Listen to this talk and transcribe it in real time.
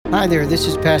Hi there, this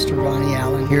is Pastor Ronnie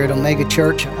Allen here at Omega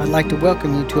Church. I'd like to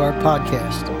welcome you to our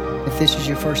podcast. If this is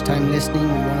your first time listening, we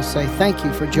want to say thank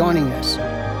you for joining us.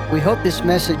 We hope this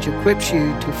message equips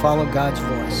you to follow God's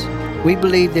voice. We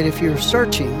believe that if you're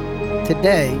searching,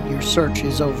 today your search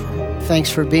is over. Thanks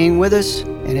for being with us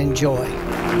and enjoy.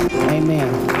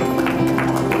 Amen.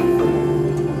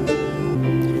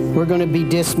 We're going to be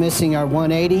dismissing our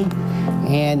 180,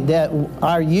 and that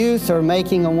our youth are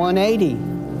making a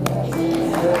 180.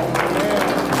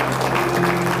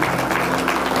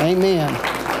 Amen.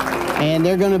 And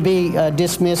they're going to be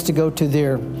dismissed to go to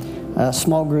their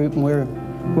small group, and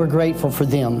we're grateful for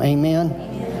them.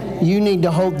 Amen. You need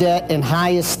to hold that in high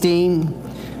esteem.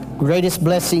 Greatest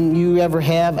blessing you ever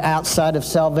have outside of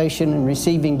salvation and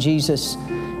receiving Jesus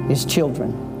is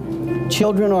children.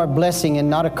 Children are a blessing and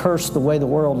not a curse the way the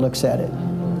world looks at it.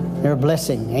 They're a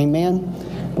blessing. Amen.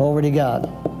 Glory to God.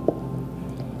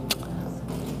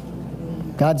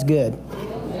 God's good.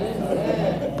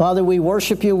 Father, we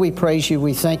worship you, we praise you,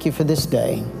 we thank you for this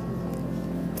day.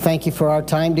 Thank you for our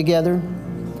time together.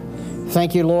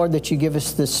 Thank you, Lord, that you give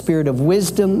us the spirit of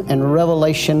wisdom and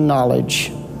revelation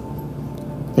knowledge.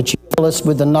 That you fill us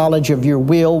with the knowledge of your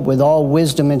will, with all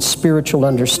wisdom and spiritual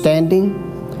understanding.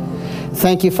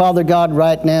 Thank you, Father God,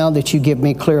 right now that you give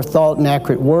me clear thought and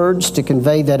accurate words to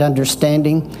convey that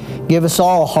understanding. Give us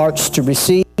all hearts to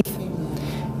receive,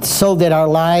 so that our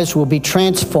lives will be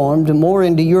transformed more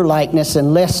into your likeness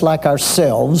and less like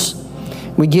ourselves.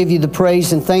 We give you the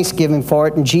praise and thanksgiving for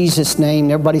it in Jesus'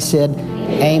 name. Everybody said,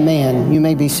 amen. You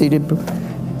may be seated.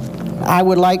 I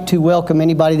would like to welcome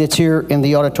anybody that's here in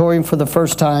the auditorium for the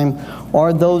first time,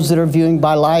 or those that are viewing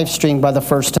by live stream by the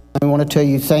first time. I want to tell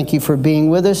you thank you for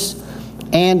being with us.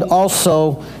 And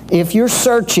also, if you're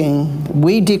searching,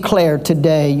 we declare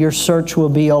today your search will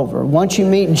be over. Once you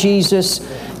meet Jesus,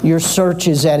 your search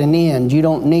is at an end. You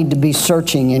don't need to be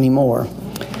searching anymore.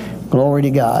 Glory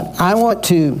to God.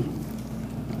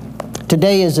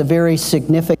 Today is a very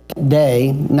significant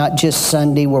day, not just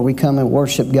Sunday where we come and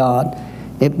worship God.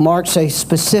 It marks a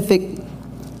specific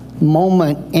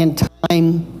moment in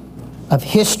time of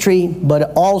history,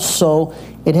 but also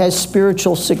it has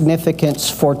spiritual significance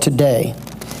for today.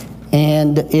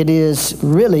 And it is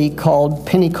really called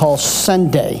Pentecost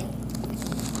Sunday.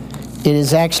 It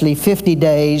is actually 50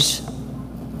 days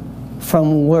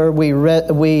from where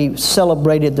we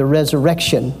celebrated the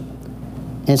resurrection.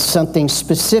 And something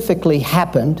specifically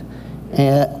happened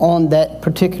on that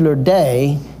particular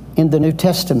day in the New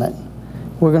Testament.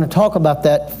 We're going to talk about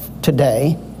that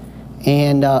today.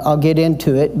 And I'll get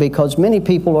into it because many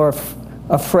people are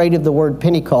afraid of the word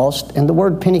Pentecost, and the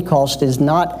word Pentecost is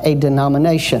not a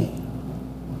denomination.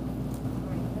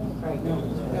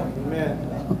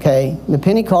 Okay, the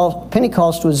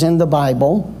Pentecost was in the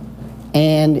Bible,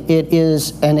 and it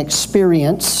is an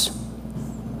experience,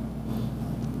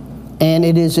 and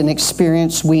it is an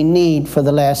experience we need for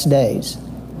the last days.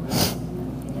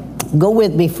 Go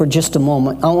with me for just a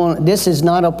moment. This is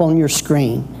not up on your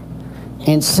screen,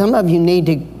 and some of you need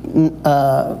to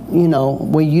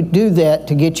you do that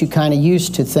to get you kind of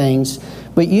used to things,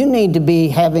 but you need to be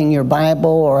having your Bible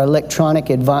or electronic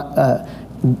device.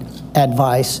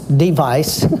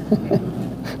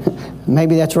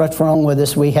 Maybe that's what's wrong with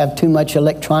us. We have too much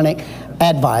electronic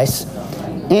advice.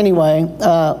 Anyway,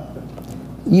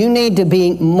 you need to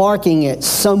be marking it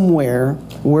somewhere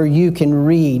where you can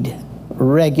read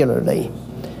regularly.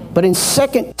 But in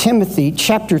 2 Timothy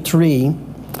chapter 3,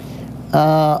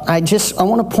 I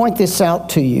want to point this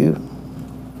out to you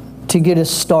to get us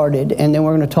started, and then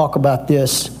we're going to talk about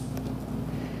this.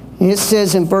 It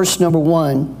says in verse number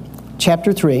 1,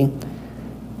 chapter 3,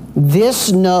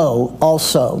 this know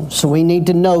also, so we need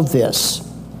to know this,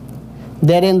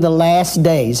 that in the last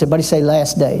days, everybody say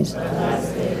last days,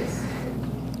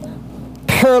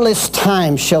 perilous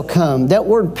times shall come. That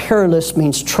word perilous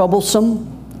means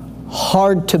troublesome,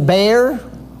 hard to bear,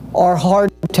 or hard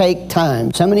to take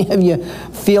times. How many of you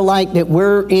feel like that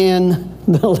we're in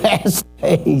the last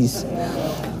days?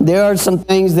 There are some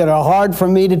things that are hard for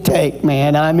me to take,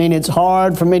 man. I mean, it's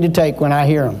hard for me to take when I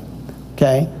hear them.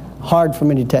 Okay? Hard for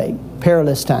me to take.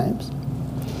 Perilous times.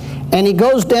 And he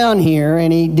goes down here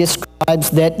and he describes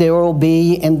that there will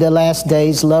be in the last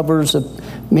days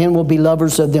men will be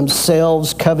lovers of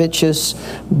themselves, covetous,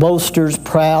 boasters,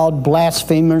 proud,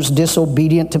 blasphemers,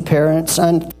 disobedient to parents,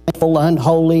 unthankful,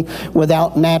 unholy,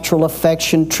 without natural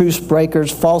affection, truce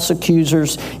breakers, false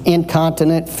accusers,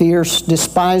 incontinent, fierce,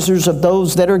 despisers of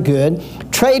those that are good,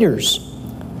 traitors.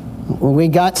 Well, we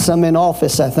got some in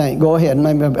office, I think. Go ahead,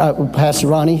 Pastor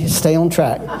Ronnie, stay on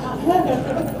track.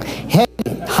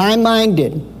 Heavy,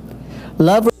 high-minded,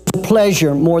 lovers of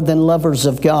pleasure more than lovers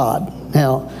of God.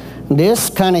 Now, this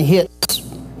kind of hits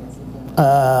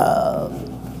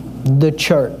the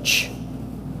church.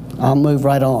 I'll move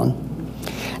right on.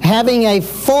 Having a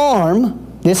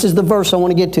form, this is the verse I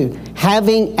want to get to.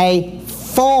 Having a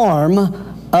form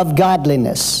of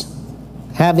godliness.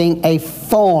 Having a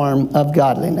form of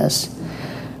godliness.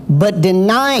 But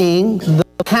denying the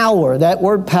power. That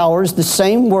word power is the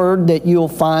same word that you'll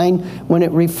find when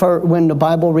the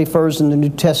Bible refers in the New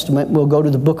Testament. We'll go to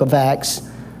the book of Acts.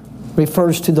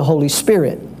 Refers to the Holy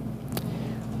Spirit.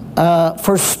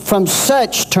 From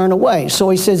such turn away. So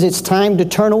he says it's time to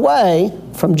turn away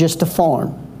from just a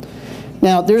form.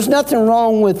 Now, there's nothing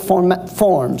wrong with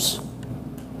forms.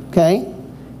 Okay?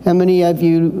 How many of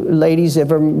you ladies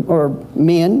ever, or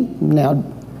men now,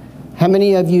 how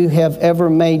many of you have ever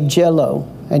made Jell-O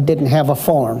and didn't have a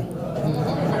form?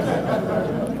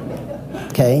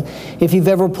 Okay? If you've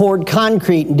ever poured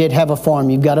concrete and did have a form,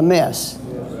 you've got a mess.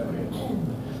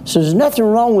 So there's nothing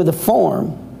wrong with a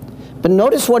form. But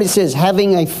notice what it says,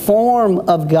 having a form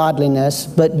of godliness,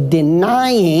 but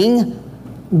denying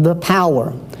the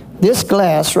power. This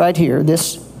glass right here,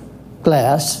 this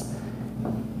glass,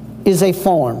 is a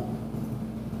form.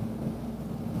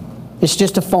 It's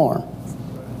just a form.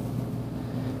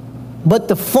 But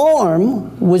the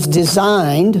form was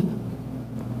designed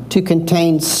to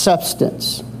contain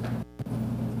substance.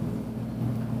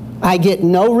 I get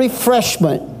no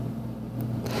refreshment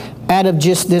out of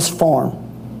just this form.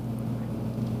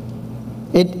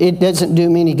 It doesn't do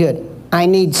me any good. I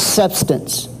need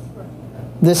substance.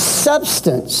 The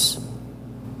substance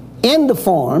in the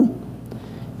form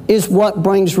is what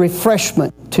brings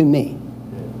refreshment to me.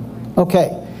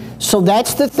 Okay, so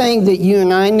that's the thing that you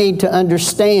and I need to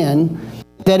understand,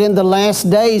 that in the last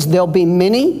days there'll be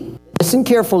many, listen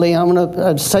carefully,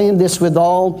 I'm saying this with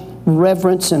all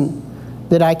reverence and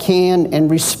that I can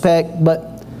and respect,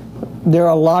 but there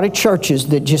are a lot of churches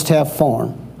that just have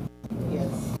form.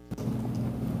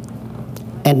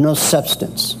 And no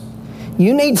substance.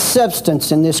 You need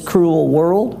substance in this cruel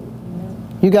world.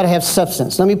 You got to have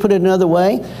substance. Let me put it another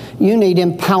way. You need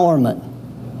empowerment.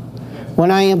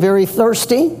 When I am very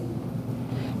thirsty,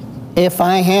 if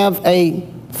I have a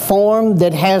form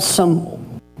that has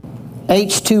some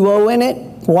H2O in it,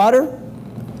 water,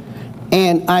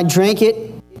 and I drink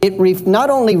it, it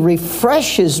not only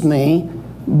refreshes me,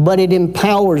 but it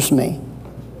empowers me.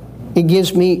 It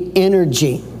gives me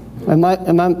energy.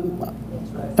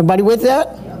 Everybody with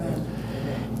that?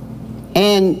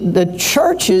 And the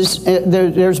churches,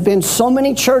 there's been so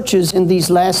many churches in these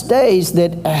last days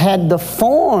that had the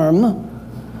form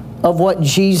of what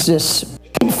Jesus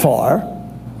paid for,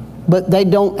 but they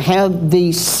don't have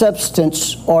the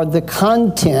substance or the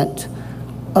content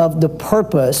of the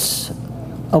purpose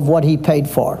of what he paid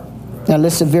for. Now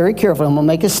listen very carefully. I'm going to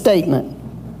make a statement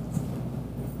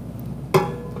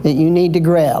that you need to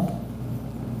grab.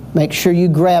 Make sure you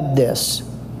grab this.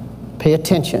 Pay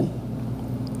attention.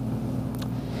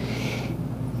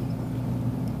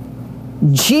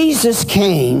 Jesus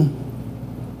came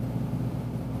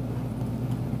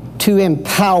to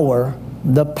empower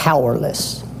the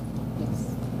powerless.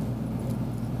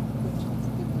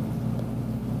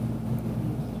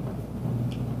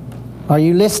 Are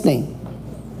you listening?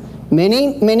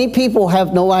 Many people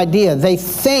have no idea. They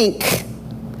think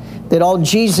that all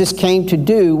Jesus came to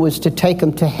do was to take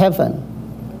them to heaven.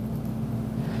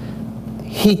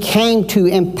 He came to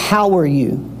empower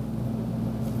you.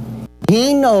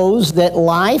 He knows that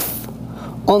life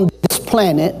on this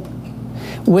planet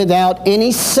without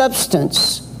any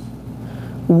substance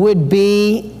would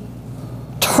be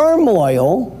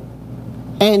turmoil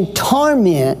and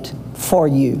torment for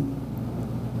you.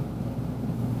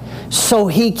 So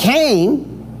he came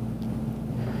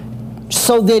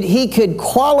so that he could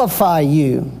qualify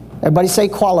you. Everybody say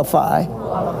qualify.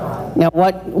 Qualify. Now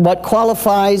what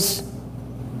qualifies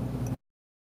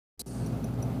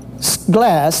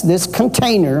glass, this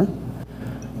container,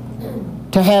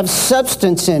 to have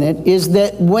substance in it is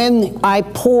that when I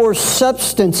pour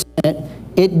substance in it,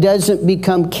 it doesn't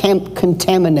become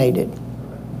contaminated.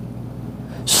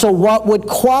 So what would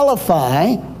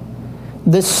qualify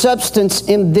the substance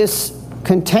in this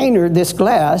container, this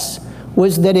glass,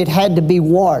 was that it had to be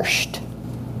washed.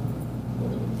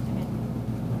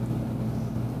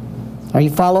 Are you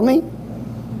following me?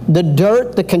 The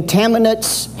dirt, the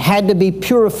contaminants had to be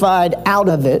purified out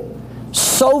of it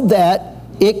so that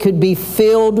it could be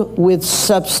filled with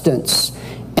substance.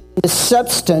 And the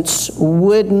substance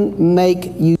wouldn't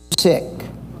make you sick.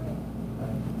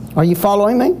 Are you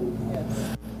following me?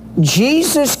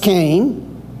 Jesus came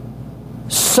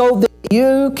so that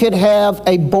you could have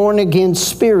a born-again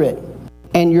spirit.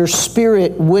 and your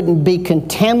spirit wouldn't be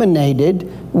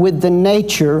contaminated with the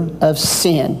nature of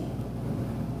sin.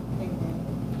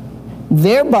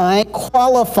 Thereby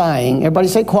qualifying, everybody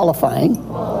say qualifying,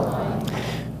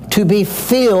 to be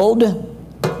filled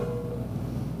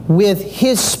with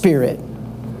His Spirit.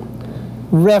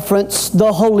 Reference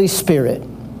the Holy Spirit.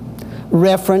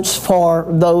 Reference for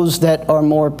those that are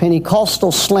more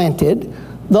Pentecostal slanted,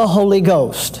 the Holy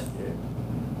Ghost.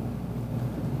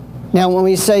 Now when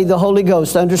we say the Holy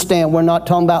Ghost, understand we're not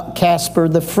talking about Casper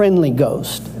the Friendly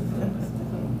Ghost.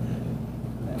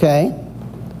 Okay?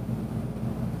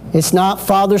 It's not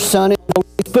Father, Son, and Holy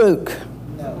Spook.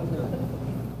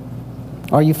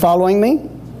 Are you following me?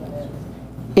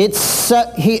 It's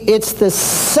the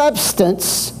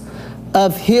substance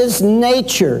of His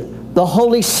nature. The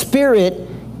Holy Spirit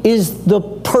is the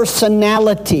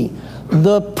personality,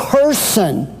 the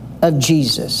person of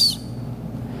Jesus.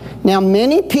 Now,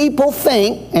 many people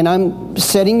think, and I'm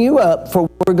setting you up for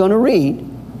what we're going to read,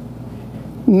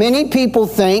 many people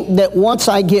think that once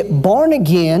I get born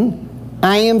again,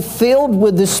 I am filled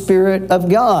with the Spirit of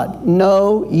God.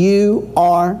 No, you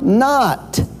are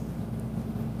not.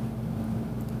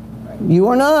 You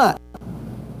are not.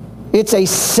 It's a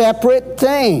separate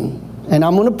thing. And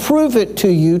I'm going to prove it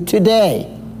to you today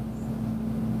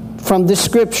from the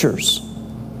Scriptures.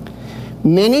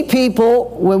 Many people,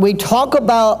 when we talk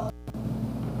about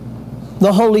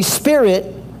the Holy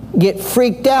Spirit, get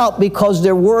freaked out because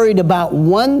they're worried about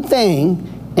one thing,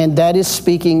 and that is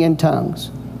speaking in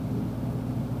tongues.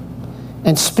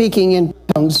 And speaking in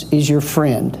tongues is your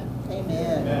friend.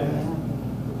 Amen.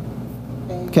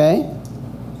 Okay?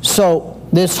 So,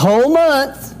 this whole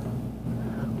month,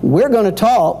 we're going to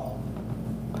talk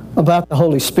about the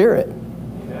Holy Spirit.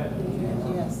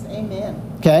 Yes, amen.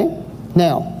 Okay?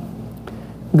 Now,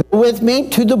 go with me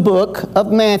to the book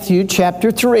of Matthew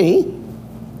chapter 3.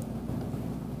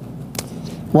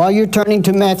 While you're turning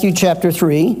to Matthew chapter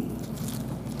 3,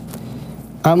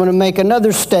 I'm going to make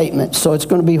another statement, so it's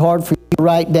going to be hard for you to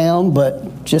write down,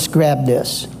 but just grab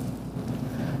this.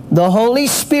 The Holy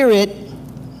Spirit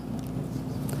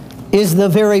is the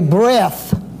very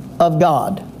breath of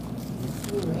God.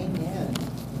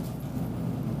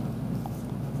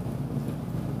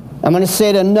 I'm going to say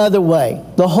it another way.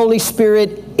 The Holy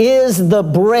Spirit is the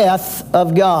breath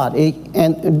of God.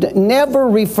 And never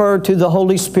refer to the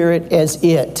Holy Spirit as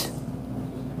it.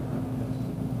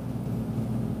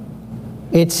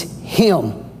 It's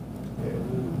Him.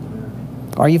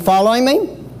 Are you following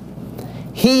me?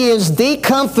 He is the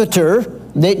Comforter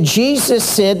that Jesus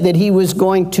said that He was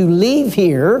going to leave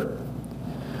here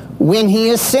when He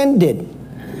ascended.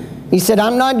 He said,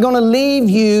 I'm not going to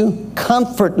leave you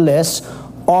comfortless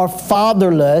or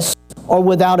fatherless or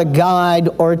without a guide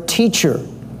or a teacher.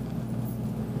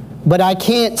 But I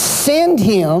can't send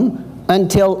Him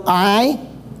until I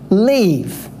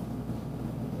leave.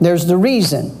 There's the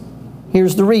reason.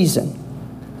 Here's the reason.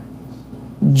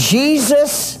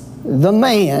 Jesus, the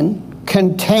man,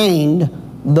 contained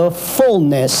the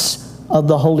fullness of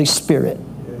the Holy Spirit.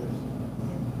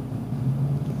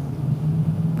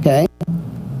 Okay?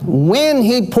 When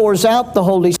He pours out the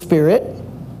Holy Spirit,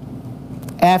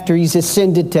 after He's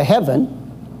ascended to heaven,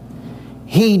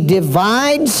 He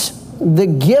divides the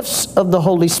gifts of the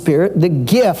Holy Spirit, the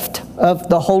gift of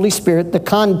the Holy Spirit, the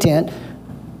content,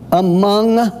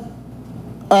 among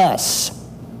us.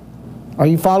 Are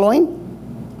you following?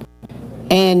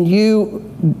 And you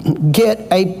get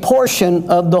a portion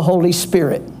of the Holy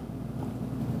Spirit.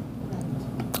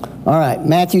 All right,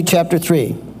 Matthew chapter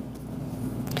 3.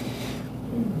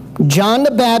 John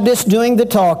the Baptist doing the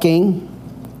talking.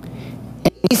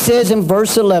 He says in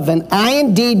verse 11, I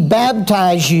indeed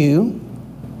baptize you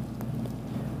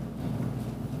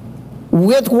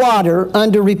with water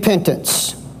unto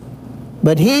repentance.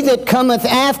 But he that cometh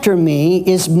after me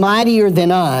is mightier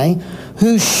than I,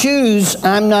 whose shoes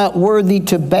I'm not worthy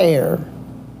to bear.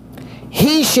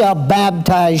 He shall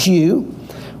baptize you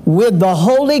with the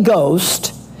Holy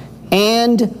Ghost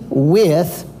and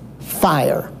with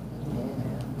fire.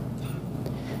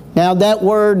 Now that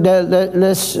word,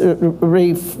 let's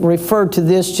refer to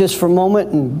this just for a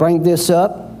moment and bring this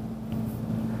up.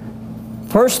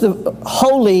 First, the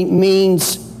holy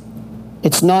means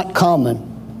it's not common.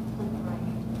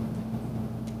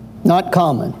 Not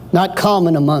common. Not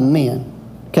common among men.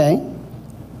 Okay?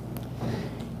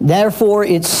 Therefore,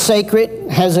 it's sacred,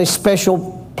 has a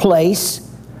special place.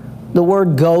 The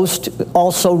word ghost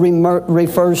also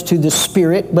refers to the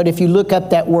spirit, but if you look up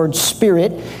that word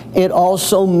spirit, it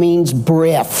also means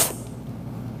breath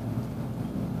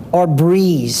or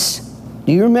breeze.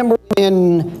 Do you remember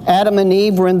when Adam and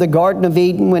Eve were in the Garden of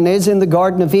Eden? When they was in the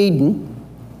Garden of Eden,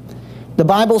 The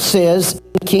Bible says,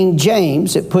 in King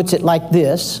James, it puts it like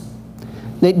this,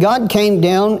 that God came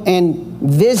down and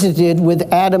visited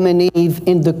with Adam and Eve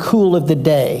in the cool of the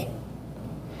day.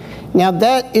 Now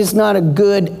that is not a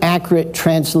good, accurate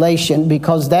translation,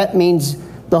 because that means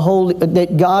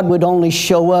that God would only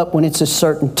show up when it's a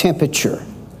certain temperature.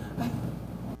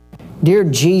 Dear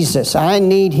Jesus, I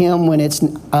need Him when it's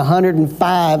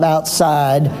 105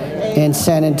 outside in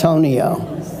San Antonio.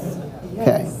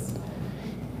 Okay.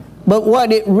 But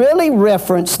what it really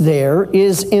referenced there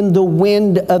is in the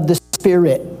wind of the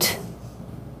Spirit.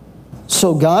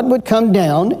 So God would come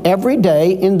down every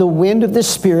day in the wind of the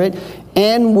Spirit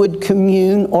and would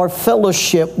commune or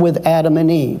fellowship with Adam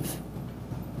and Eve.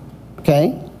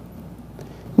 Okay?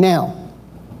 Now,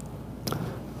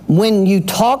 when you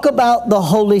talk about the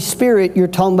Holy Spirit, you're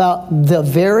talking about the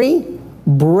very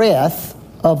breath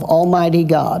of Almighty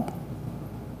God,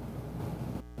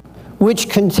 which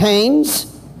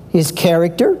contains His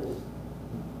character,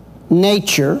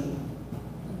 nature,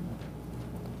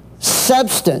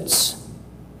 substance,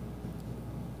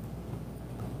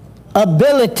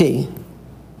 ability,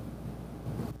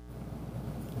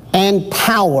 and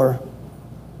power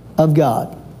of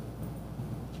God.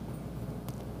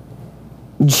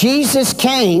 Jesus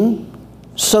came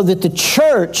so that the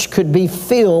church could be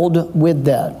filled with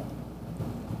that.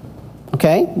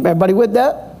 Okay? Everybody with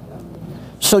that?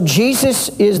 So Jesus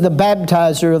is the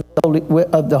baptizer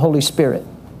of the Holy Spirit.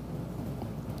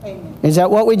 Amen. Is that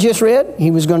what we just read?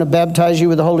 He was going to baptize you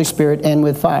with the Holy Spirit and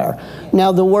with fire.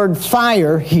 Now the word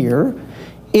fire here,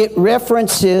 it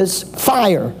references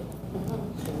fire.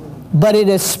 But it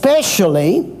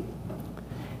especially,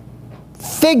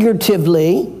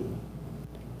 figuratively,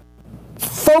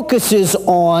 focuses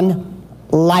on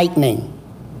lightning.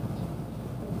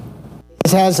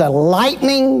 It has a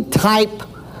lightning type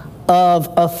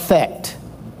of effect.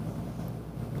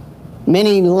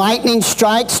 Many lightning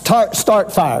strikes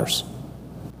start fires.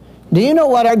 Do you know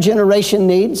what our generation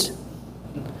needs?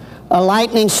 A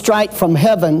lightning strike from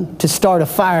heaven to start a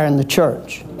fire in the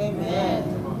church.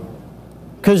 Amen.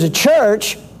 Because the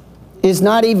church is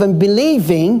not even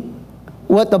believing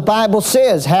what the Bible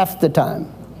says half the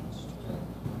time.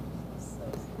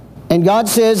 And God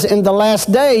says, in the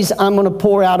last days, I'm going to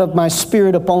pour out of my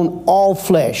Spirit upon all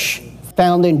flesh,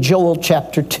 found in Joel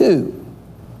chapter 2.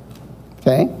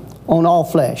 Okay? On all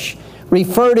flesh.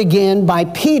 Referred again by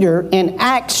Peter in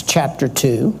Acts chapter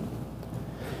 2.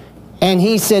 And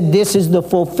he said, this is the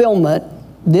fulfillment,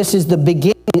 this is the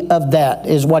beginning of that,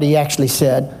 is what he actually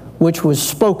said, which was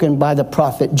spoken by the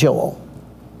prophet Joel.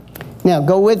 Now,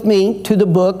 go with me to the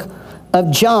book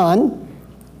of John.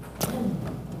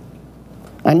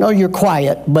 I know you're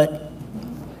quiet, but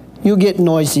you'll get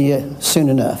noisy soon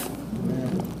enough.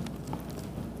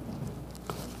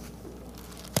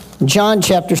 John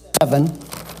chapter 7.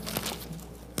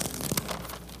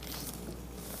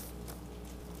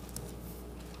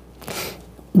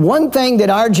 One thing that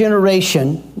our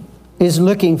generation is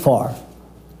looking for.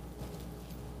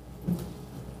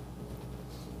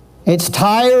 It's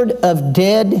tired of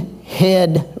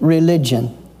deadhead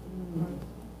religion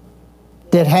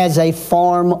that has a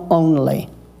form only.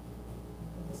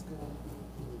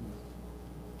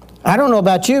 I don't know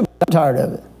about you, but I'm tired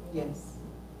of it. Yes.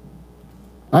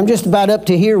 I'm just about up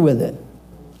to here with it.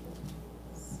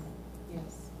 Yes.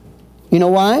 You know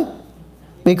why?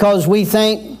 Because we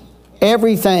think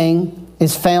everything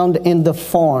is found in the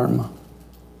form.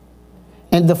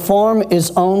 And the form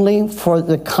is only for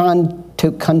the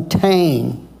to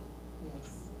contain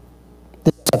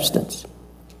the substance.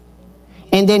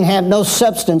 And then have no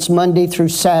substance Monday through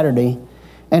Saturday,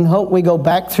 and hope we go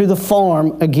back through the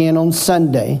form again on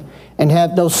Sunday, and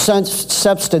have no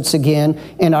substance again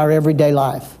in our everyday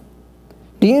life.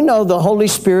 Do you know the Holy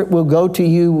Spirit will go to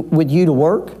you with you to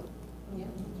work?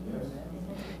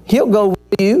 He'll go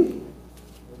with you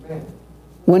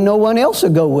when no one else will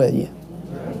go with you.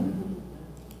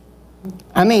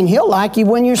 I mean, He'll like you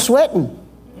when you're sweating.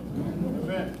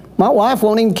 My wife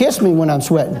won't even kiss me when I'm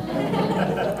sweating.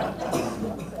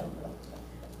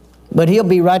 But He'll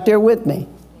be right there with me.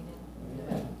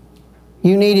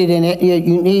 You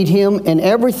need Him in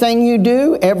everything you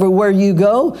do, everywhere you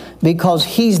go, because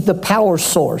He's the power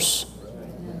source.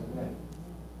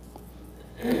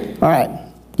 All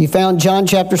right. You found John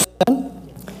chapter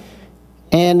 7?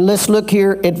 And let's look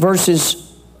here at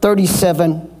verses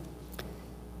 37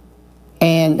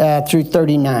 and through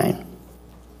 39.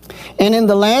 And in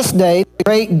the last day, the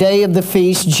great day of the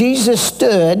feast, Jesus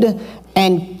stood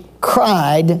and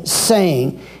cried,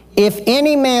 saying, If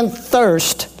any man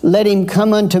thirst, let him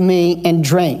come unto me and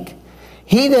drink.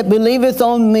 He that believeth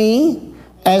on me,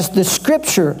 as the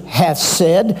Scripture hath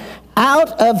said,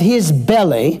 out of his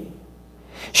belly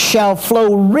shall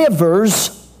flow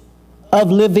rivers of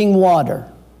living water.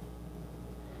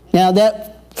 Now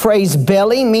that phrase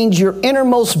belly means your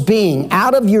innermost being.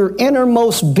 Out of your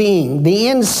innermost being, the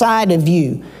inside of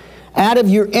you, out of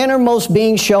your innermost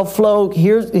being shall flow,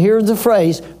 here's the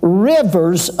phrase,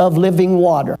 rivers of living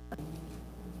water.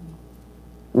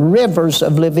 Rivers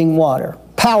of living water.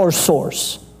 Power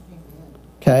source.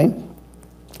 Okay?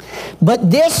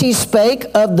 But this he spake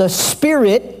of the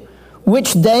Spirit,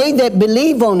 which they that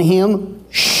believe on him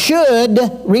should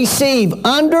receive.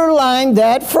 Underline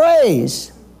that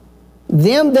phrase.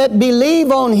 Them that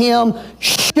believe on him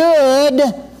should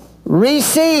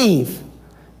receive.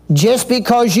 Just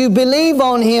because you believe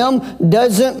on him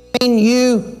doesn't mean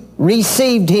you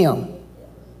received him.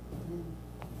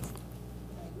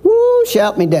 Woo,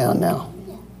 shout me down now.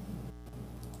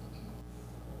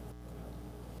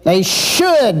 They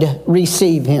should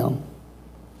receive him.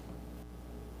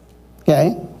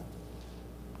 Okay?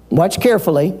 Watch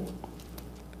carefully.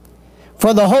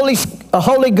 For the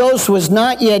Holy Ghost was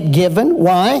not yet given.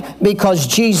 Why? Because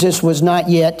Jesus was not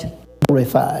yet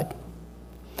glorified.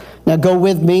 Now go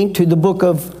with me to the book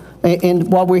of,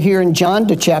 while we're here in John,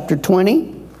 to chapter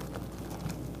 20.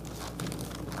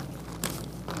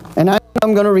 And I'm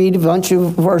going to read a bunch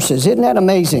of verses. Isn't that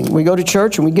amazing? We go to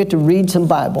church and we get to read some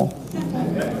Bible.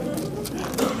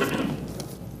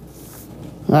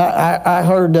 I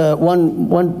heard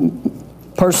one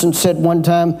person said one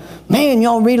time, "Man,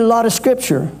 y'all read a lot of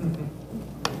Scripture."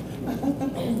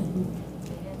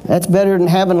 That's better than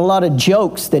having a lot of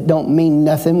jokes that don't mean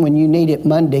nothing when you need it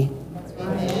Monday.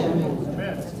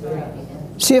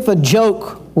 See if a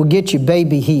joke will get your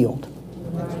baby healed.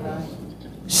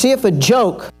 See if a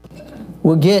joke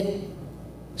will get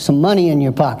some money in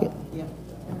your pocket.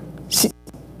 See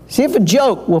if a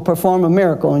joke will perform a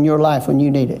miracle in your life when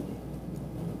you need it.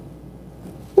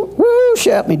 Woo,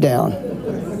 shout me down.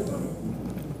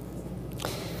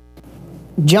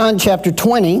 John chapter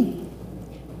 20.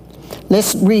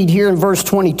 Let's read here in verse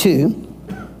 22.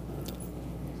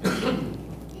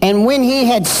 And when he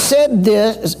had said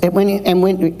this,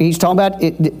 when he's talking about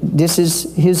this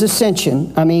is his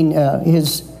ascension. I mean,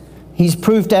 he's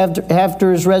proved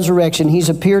after his resurrection. He's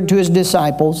appeared to his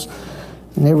disciples.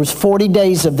 And there was 40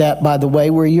 days of that, by the way,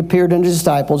 where he appeared unto his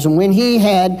disciples. And when he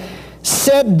had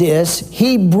said this,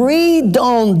 he breathed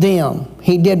on them.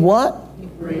 He did what? He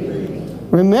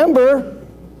breathed. Remember,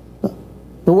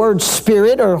 the word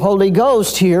Spirit or Holy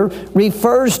Ghost here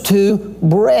refers to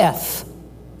breath.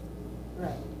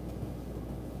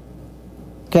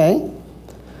 Okay?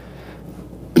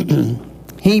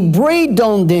 He breathed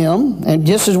on them, and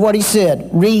this is what he said: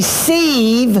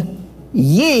 receive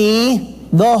ye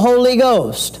the Holy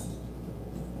Ghost.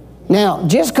 Now,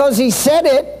 just because he said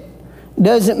it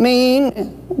doesn't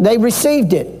mean they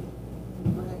received it.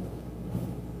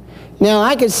 Now,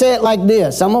 I could say it like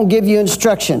this. I'm going to give you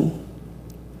instruction.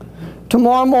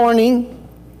 Tomorrow morning,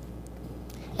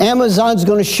 Amazon's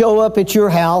going to show up at your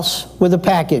house with a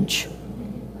package.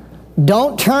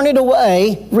 Don't turn it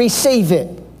away. Receive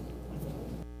it.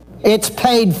 It's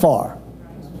paid for.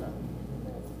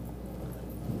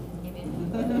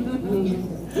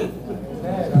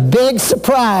 Big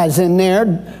surprise in there.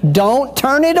 Don't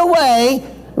turn it away.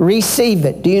 Receive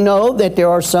it. Do you know that there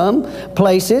are some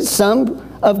places,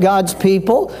 some of God's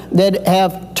people that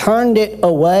have turned it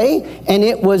away, and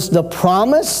it was the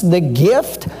promise, the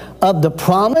gift of the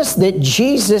promise that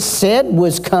Jesus said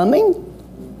was coming?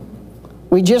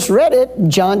 We just read it,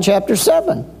 John chapter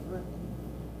 7.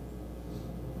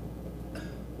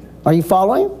 Are you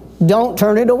following? Don't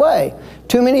turn it away.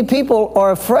 Too many people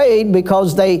are afraid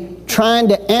because they're trying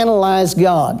to analyze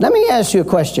God. Let me ask you a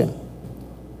question.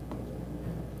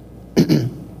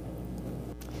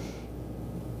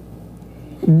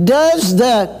 Does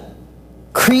the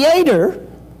Creator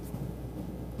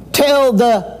tell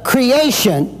the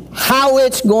creation how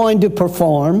it's going to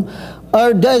perform,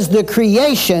 or does the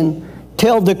creation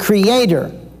tell the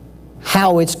Creator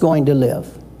how it's going to live?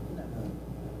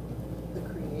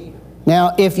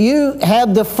 Now, if you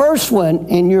have the first one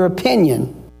in your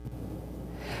opinion,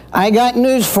 I got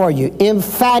news for you.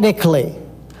 Emphatically,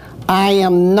 I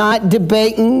am not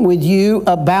debating with you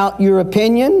about your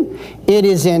opinion. It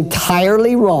is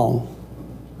entirely wrong.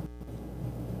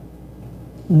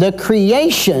 The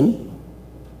creation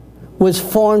was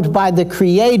formed by the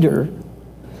Creator.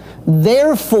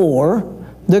 Therefore,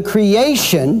 the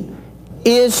creation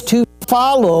is to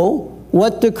follow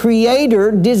what the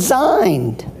Creator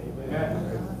designed.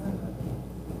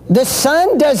 The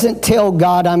sun doesn't tell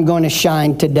God, I'm going to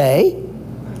shine today.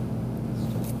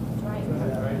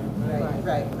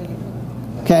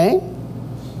 Okay?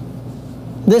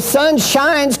 The sun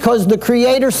shines because the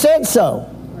Creator said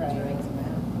so.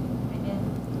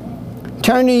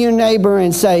 Turn to your neighbor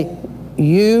and say,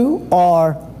 you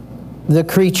are the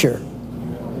creature.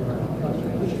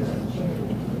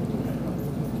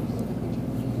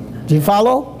 Do you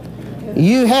follow?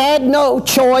 You had no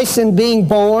choice in being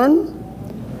born.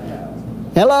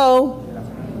 Hello?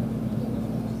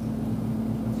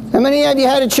 How many of you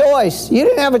had a choice? You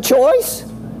didn't have a choice.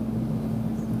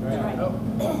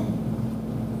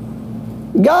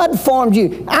 God formed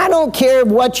you. I don't care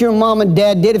what your mom and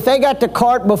dad did. If they got the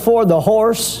cart before the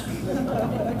horse,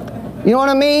 you know what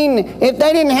I mean? If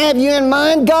they didn't have you in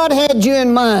mind, God had you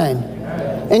in mind.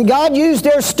 And God used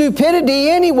their stupidity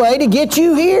anyway to get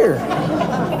you here.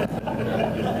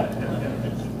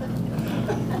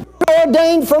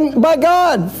 Ordained by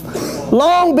God.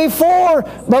 Long before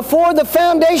the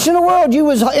foundation of the world, you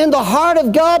was in the heart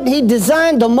of God. He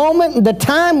designed the moment and the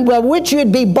time by which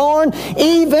you'd be born,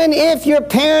 even if your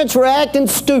parents were acting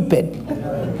stupid.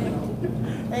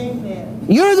 Amen.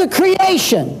 You're the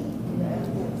creation.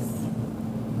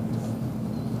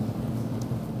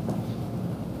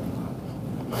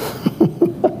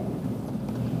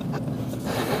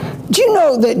 Do you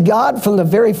know that God, from the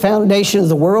very foundation of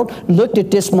the world, looked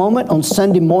at this moment on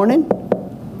Sunday morning?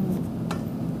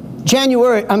 June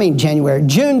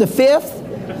the 5th,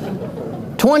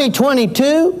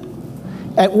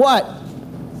 2022, at what?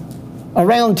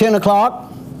 Around 10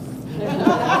 o'clock.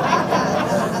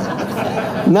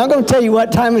 I'm not going to tell you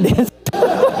what time it is.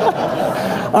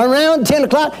 Around 10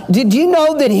 o'clock. Did you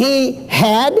know that He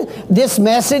had this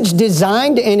message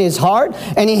designed in His heart?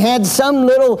 And He had some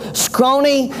little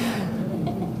scrawny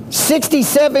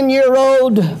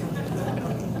 67-year-old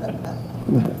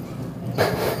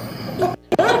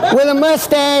with a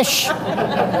mustache.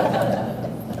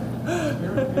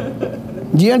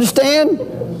 Do you understand?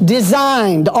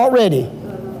 Designed already.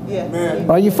 Yes.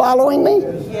 Are you following me?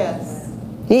 Yes.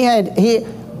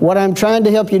 What I'm trying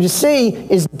to help you to see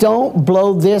is don't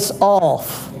blow this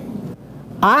off.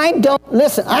 I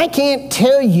can't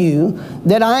tell you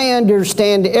that I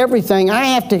understand everything. I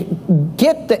have to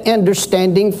get the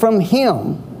understanding from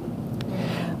Him.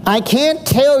 I can't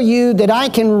tell you that I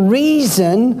can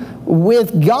reason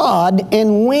with God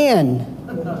and win.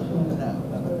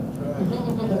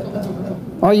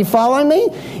 Are you following me?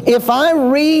 If I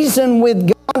reason with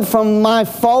God from my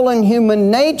fallen human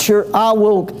nature, I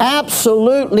will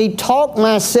absolutely talk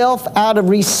myself out of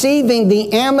receiving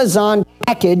the Amazon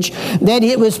package that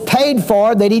it was paid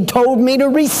for, that He told me to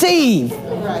receive.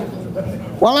 Right.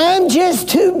 Well, I'm just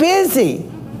too busy.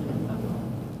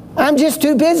 I'm just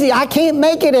too busy. I can't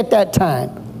make it at that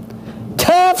time.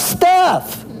 Tough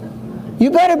stuff.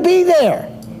 You better be there.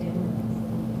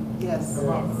 Yes.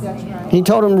 That's right. He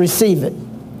told him to receive it.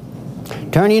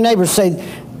 Turn to your neighbor and say,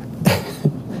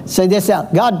 say this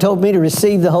out. God told me to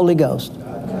receive the Holy Ghost.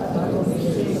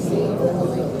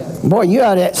 Boy, you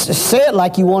ought to say it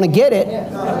like you want to get it.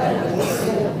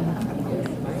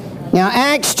 Now,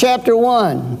 Acts chapter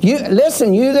 1. You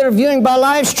listen, you that are viewing by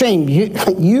live stream,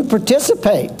 you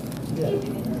participate.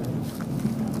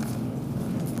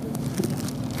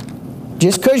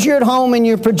 Just because you're at home in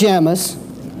your pajamas,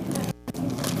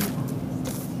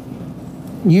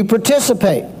 you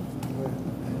participate.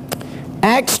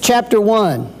 Acts chapter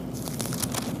 1.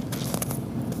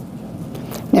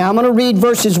 Now I'm going to read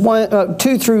verses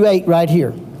 2 through 8 right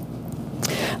here.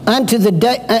 Until the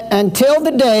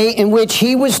day in which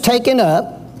He was taken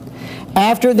up,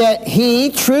 after that He,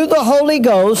 through the Holy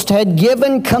Ghost, had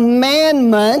given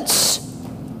commandments.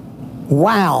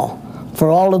 Wow. For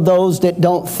all of those that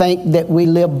don't think that we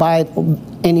live by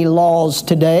any laws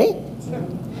today.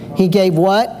 He gave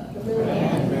what?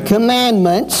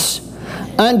 Commandments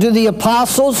unto the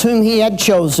apostles whom He had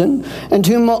chosen, and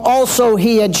whom also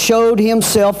He had showed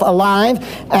Himself alive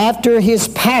after His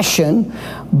passion,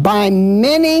 by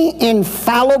many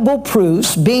infallible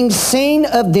proofs, being seen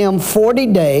of them 40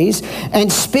 days,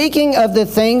 and speaking of the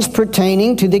things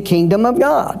pertaining to the kingdom of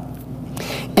God.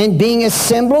 And being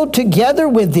assembled together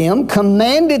with them,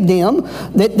 commanded them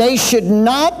that they should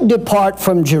not depart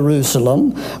from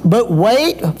Jerusalem, but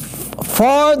wait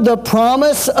for the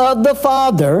promise of the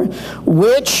Father,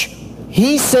 which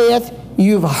He saith,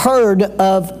 you've heard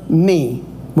of me.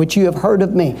 Which you have heard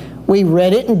of me. We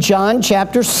read it in John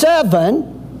chapter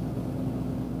 7.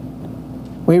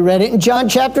 We read it in John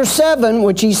chapter 7,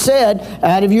 which He said,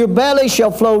 out of your belly shall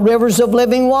flow rivers of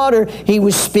living water. He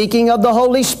was speaking of the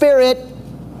Holy Spirit.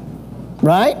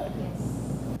 Right?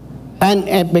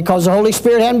 And because the Holy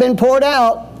Spirit hadn't been poured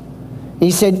out, He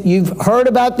said, you've heard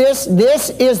about this. This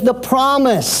is the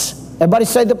promise. Everybody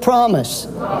say the promise.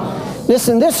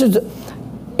 Listen,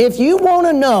 if you want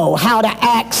to know how to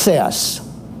access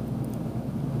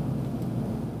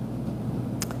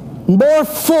more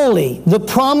fully the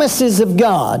promises of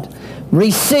God,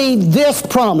 receive this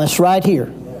promise right here.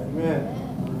 Amen.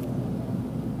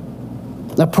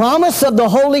 The promise of the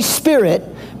Holy Spirit,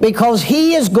 because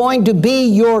He is going to be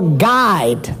your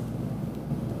guide.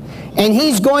 And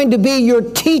He's going to be your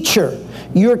teacher,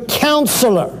 your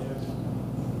counselor.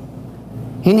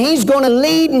 And He's going to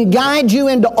lead and guide you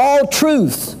into all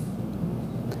truth.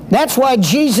 That's why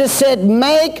Jesus said,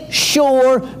 make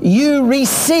sure you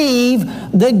receive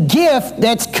the gift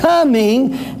that's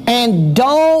coming and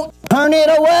don't turn it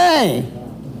away.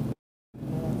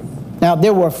 Now,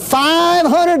 there were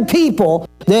 500 people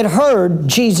that heard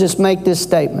Jesus make this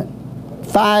statement.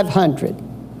 500.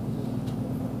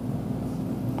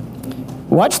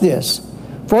 Watch this.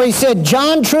 For He said,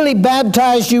 John truly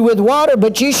baptized you with water,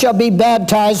 but ye shall be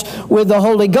baptized with the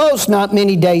Holy Ghost not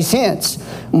many days hence.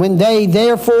 When they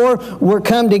therefore were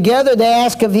come together, they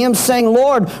asked of Him, saying,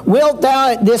 Lord, wilt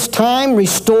thou at this time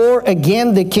restore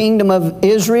again the kingdom of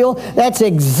Israel? That's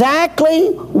exactly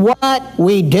what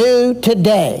we do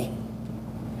today.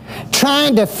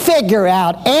 Trying to figure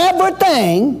out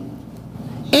everything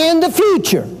in the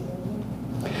future.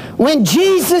 When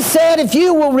Jesus said, if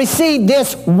you will receive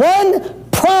this one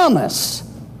promise,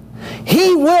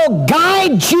 He will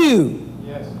guide you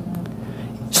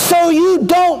so you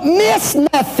don't miss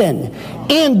nothing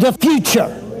in the future.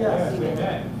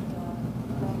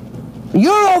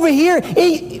 You're over here.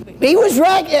 He was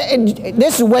right.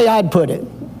 This is the way I'd put it.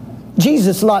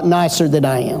 Jesus is a lot nicer than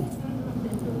I am.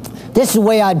 This is the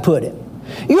way I'd put it.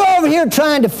 You're over here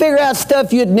trying to figure out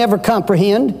stuff you'd never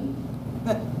comprehend.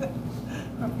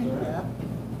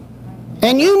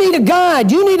 And you need a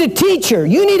guide, you need a teacher,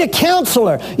 you need a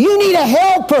counselor, you need a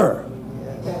helper.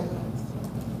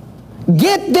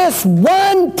 Get this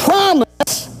one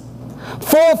promise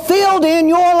fulfilled in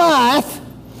your life,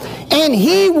 and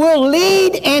He will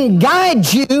lead and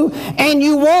guide you, and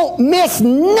you won't miss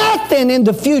nothing in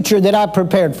the future that I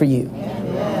prepared for you.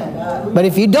 But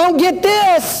if you don't get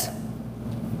this,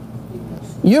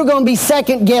 you're going to be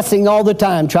second guessing all the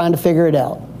time trying to figure it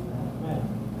out.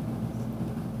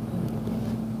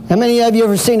 How many of you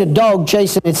ever seen a dog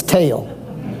chasing its tail?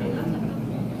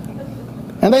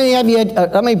 How many of you,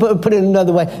 let me put it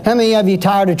another way, how many of you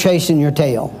tired of chasing your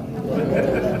tail?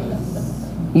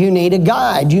 You need a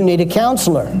guide, you need a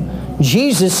counselor.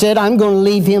 Jesus said, I'm going to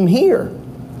leave Him here.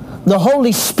 The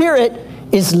Holy Spirit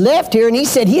is left here, and He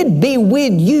said He'd be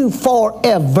with you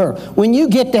forever. When you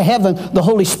get to heaven, the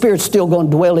Holy Spirit's still going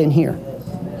to dwell in here.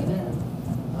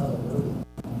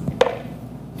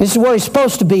 This is where He's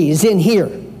supposed to be, is in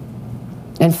here.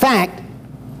 In fact,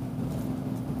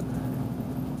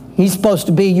 He's supposed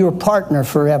to be your partner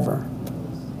forever.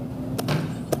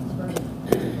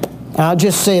 I'll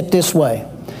just say it this way.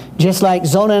 Just like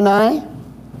Zona and I,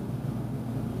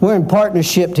 we're in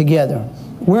partnership together.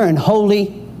 We're in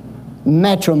holy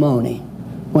matrimony.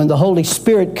 When the Holy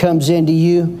Spirit comes into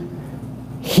you,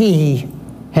 He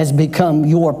has become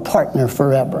your partner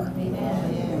forever.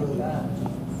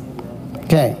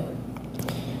 Okay.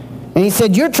 And He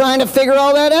said, you're trying to figure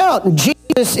all that out. And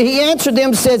Jesus, He answered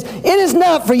them and says, it is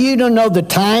not for you to know the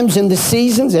times and the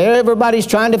seasons. Everybody's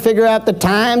trying to figure out the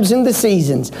times and the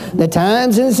seasons. The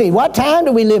times and the seasons. What time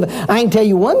do we live in? I can tell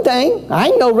you one thing. I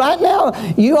know right now,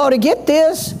 you ought to get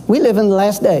this. We live in the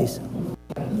last days.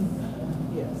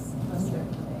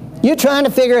 You're trying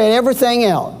to figure everything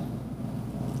out.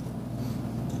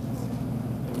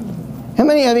 How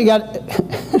many of you got...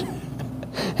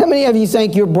 How many of you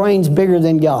think your brain's bigger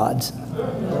than God's?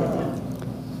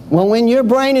 Well, when your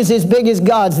brain is as big as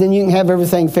God's, then you can have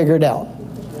everything figured out.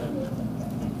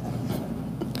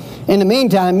 In the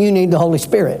meantime, you need the Holy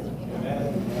Spirit.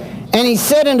 And He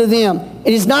said unto them,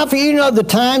 it is not for you to know the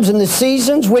times and the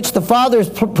seasons which the Father has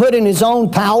put in His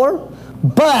own power,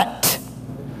 but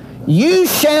you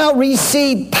shall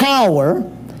receive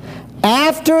power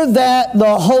after that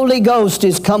the Holy Ghost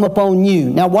is come upon you.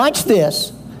 Now watch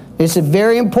this. This is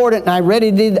very important, and I read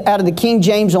it out of the King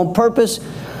James on purpose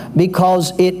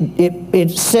because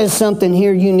it says something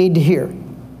here you need to hear.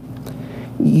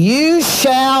 You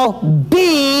shall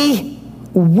be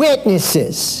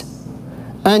witnesses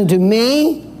unto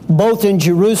me, both in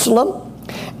Jerusalem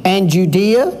and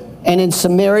Judea and in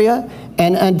Samaria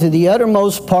and unto the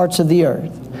uttermost parts of the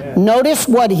earth. Amen. Notice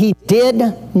what He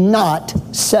did not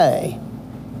say.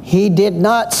 He did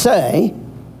not say,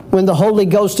 when the Holy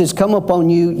Ghost has come upon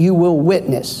you, you will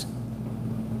witness.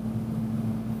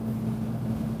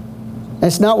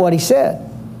 That's not what He said.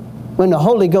 When the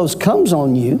Holy Ghost comes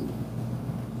on you,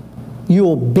 you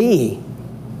will be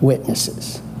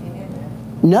witnesses.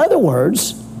 In other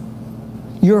words,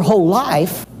 your whole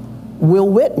life will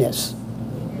witness.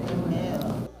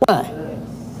 Why?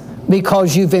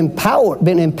 Because you've been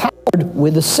empowered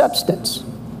with the substance.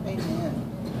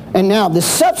 And now the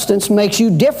substance makes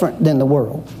you different than the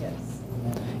world.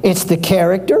 It's the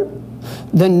character,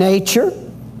 the nature,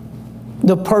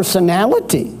 the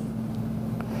personality,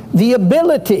 the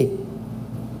ability,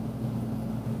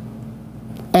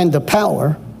 and the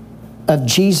power of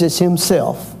Jesus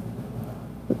himself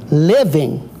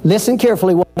living, listen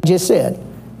carefully what I just said,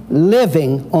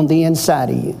 living on the inside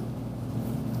of you.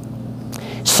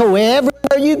 So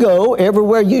everywhere you go,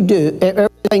 everywhere you do,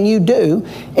 everything you do,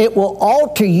 it will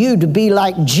alter you to be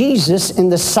like Jesus in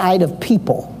the sight of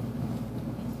people.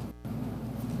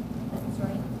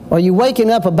 Are you waking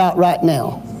up about right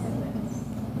now?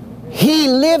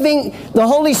 The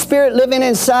Holy Spirit living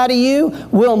inside of you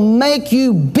will make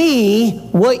you be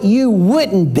what you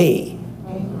wouldn't be.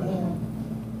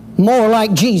 More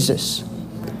like Jesus,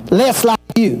 less like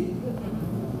you.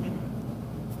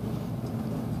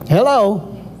 Hello?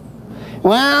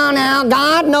 Well, now,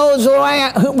 God knows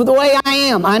the way I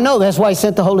am. I know, that's why He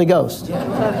sent the Holy Ghost.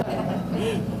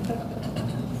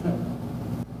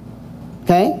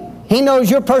 Okay? He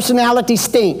knows your personality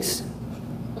stinks.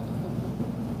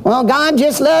 Well, God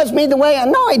just loves me the way I...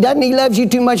 No, He doesn't. He loves you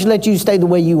too much to let you stay the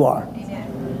way you are.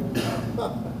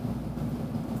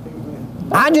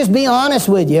 I'll just be honest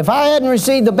with you. If I hadn't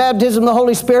received the baptism of the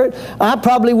Holy Spirit, I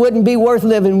probably wouldn't be worth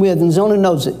living with, and Zona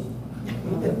knows it.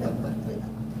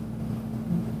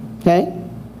 Okay?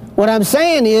 What I'm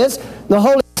saying is, the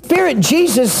Holy Spirit,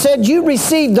 Jesus said, you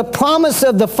received the promise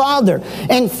of the Father.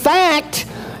 In fact,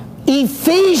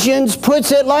 Ephesians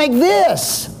puts it like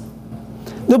this.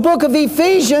 The book of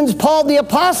Ephesians, Paul the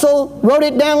Apostle wrote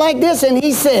it down like this, and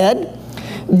he said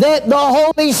that the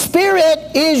Holy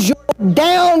Spirit is your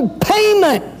down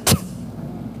payment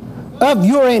of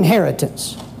your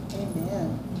inheritance.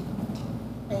 Amen.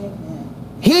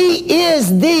 Amen. He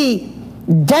is the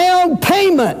down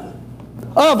payment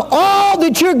of all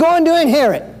that you're going to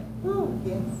inherit. Oh,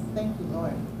 yes. Thank you,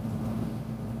 Lord.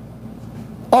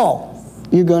 All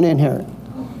you're going to inherit.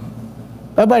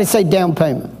 Everybody say down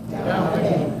payment. Down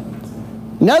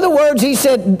payment. In other words, he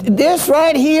said, this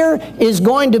right here is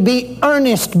going to be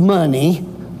earnest money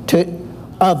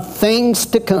of things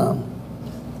to come.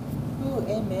 Oh,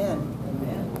 amen.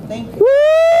 Amen. Thank you.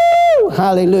 Woo!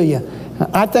 Hallelujah.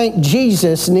 I think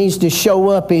Jesus needs to show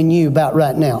up in you about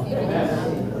right now.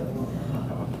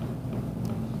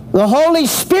 The Holy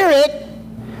Spirit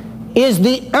is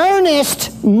the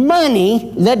earnest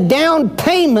money, the down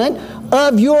payment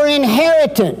of your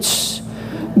inheritance.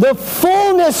 The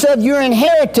fullness of your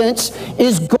inheritance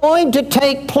is going to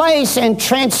take place and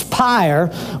transpire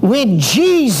when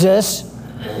Jesus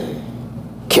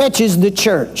catches the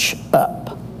church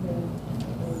up.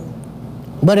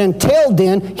 But until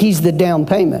then, He's the down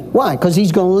payment. Why? Because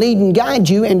He's going to lead and guide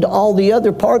you into all the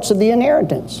other parts of the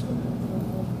inheritance.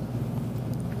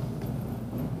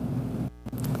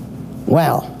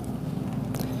 Wow.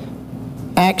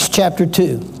 Acts chapter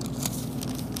 2.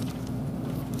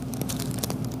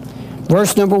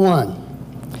 Verse number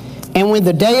 1. And when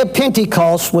the day of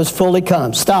Pentecost was fully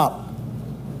come. Stop.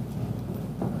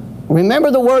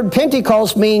 Remember, the word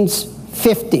Pentecost means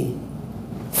 50.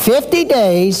 50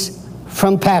 days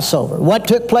from Passover. What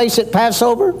took place at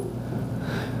Passover?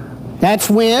 That's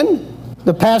when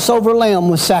the Passover lamb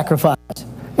was sacrificed.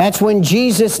 That's when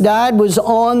Jesus died, was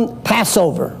on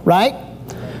Passover, right?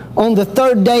 On the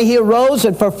third day He arose,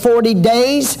 and for 40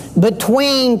 days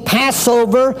between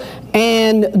Passover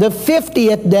and the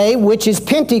 50th day, which is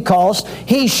Pentecost,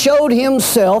 He showed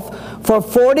Himself for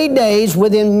 40 days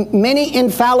within many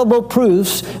infallible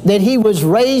proofs that He was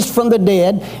raised from the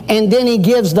dead. And then He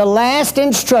gives the last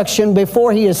instruction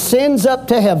before He ascends up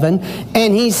to heaven.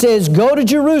 And He says, go to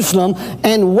Jerusalem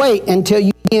and wait until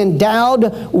you be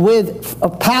endowed with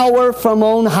power from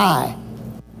on high.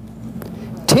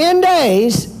 10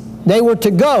 days they were to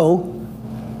go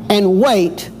and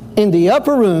wait in the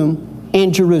upper room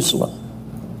in Jerusalem.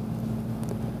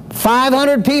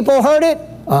 500 people heard it,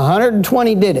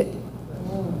 120 did it.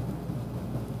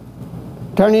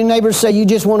 Turn to your neighbor and say, you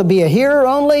just want to be a hearer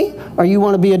only, or you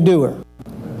want to be a doer?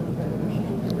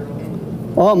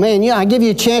 Oh man, yeah, I give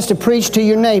you a chance to preach to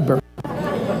your neighbor.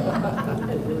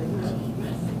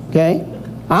 Okay?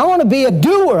 I want to be a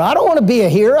doer. I don't want to be a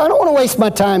hearer. I don't want to waste my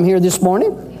time here this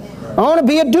morning. I want to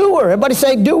be a doer. Everybody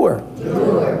say doer.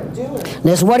 Doer.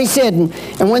 That's what he said.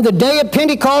 And when the day of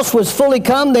Pentecost was fully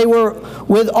come, they were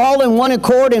with all in one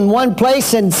accord in one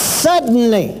place, and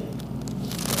suddenly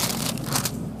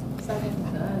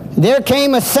there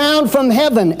came a sound from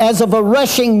heaven as of a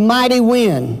rushing mighty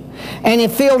wind, and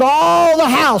it filled all the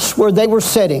house where they were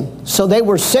sitting. So they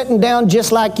were sitting down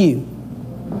just like you.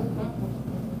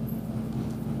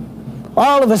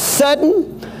 All of a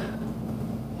sudden,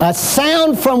 a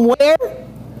sound from where?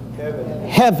 Heaven.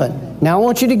 Heaven. Now I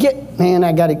want you to get, man,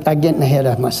 I'm getting ahead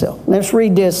of myself. Let's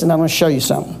read this and I'm going to show you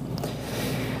something.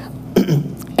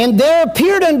 And there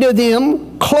appeared unto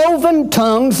them cloven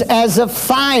tongues as of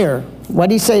fire. What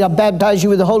did he say? I'll baptize you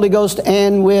with the Holy Ghost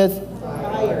and with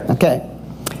fire. Okay.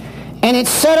 And it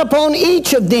sat upon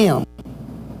each of them.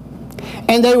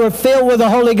 And they were filled with the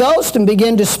Holy Ghost and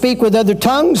began to speak with other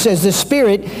tongues as the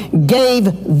Spirit gave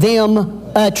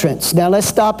them utterance. Now let's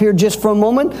stop here just for a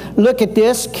moment. Look at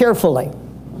this carefully.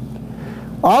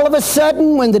 All of a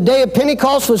sudden, when the day of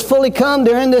Pentecost was fully come,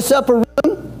 they're in this upper room.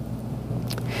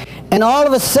 And all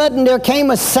of a sudden, there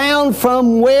came a sound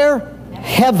from where?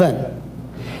 Heaven.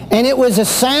 And it was a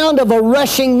sound of a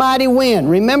rushing mighty wind.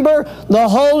 Remember, the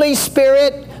Holy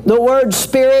Spirit, the word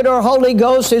Spirit or Holy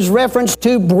Ghost is reference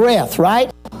to breath, right?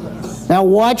 Now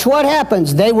watch what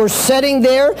happens. They were sitting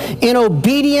there in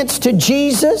obedience to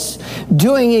Jesus,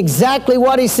 doing exactly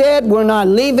what He said. We're not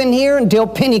leaving here until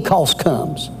Pentecost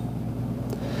comes.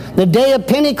 The day of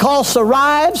Pentecost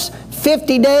arrives,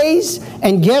 50 days,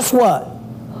 and guess what?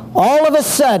 All of a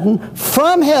sudden,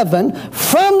 from heaven,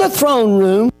 from the throne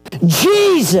room,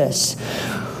 Jesus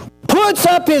puts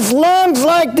up His lungs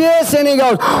like this and He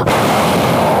goes,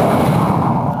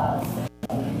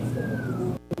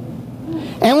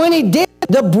 and when He did,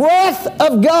 the breath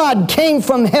of God came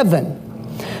from heaven,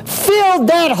 filled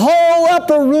that whole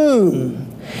upper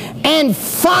room, and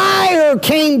fire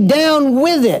came down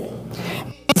with it,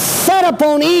 and set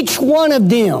upon each one of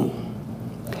them.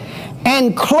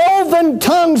 And cloven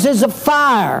tongues is a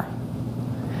fire.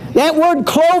 That word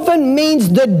cloven means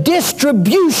the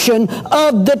distribution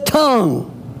of the tongue.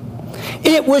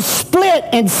 It was split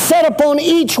and set upon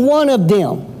each one of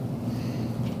them.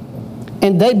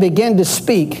 And they began to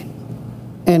speak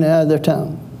in another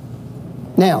tongue.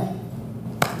 Now,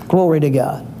 glory to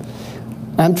God.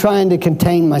 I'm trying to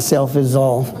contain myself is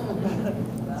all.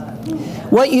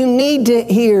 What you need to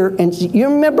hear, and you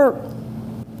remember,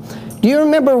 do you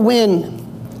remember when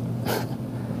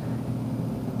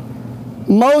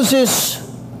Moses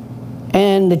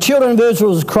and the children of Israel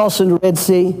was crossing the Red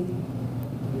Sea?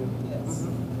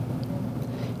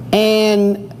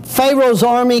 And Pharaoh's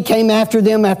army came after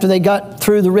them after they got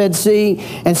through the Red Sea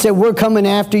and said, we're coming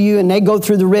after you, and they go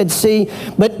through the Red Sea.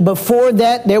 But before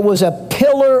that, there was a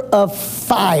pillar of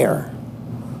fire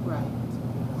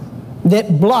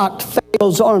that blocked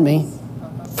Pharaoh's army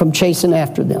from chasing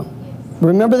after them.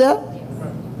 Remember that?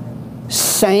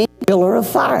 Same pillar of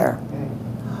fire.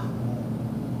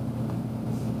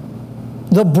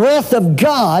 The breath of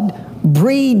God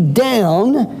breathed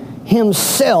down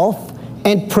Himself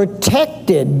and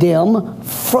protected them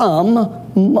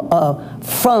from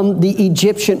the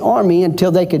Egyptian army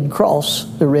until they could cross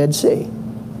the Red Sea.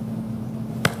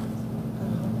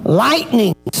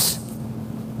 Lightnings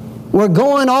were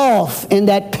going off in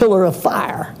that pillar of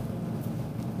fire.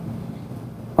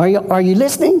 Are you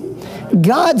listening?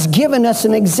 God's given us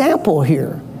an example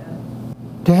here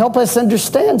to help us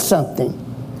understand something.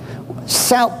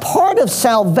 Part of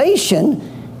salvation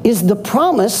is the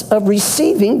promise of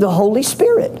receiving the Holy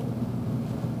Spirit.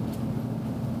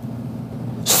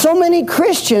 So many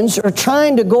Christians are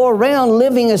trying to go around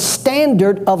living a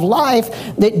standard of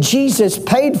life that Jesus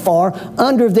paid for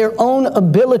under their own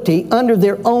ability, under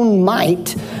their own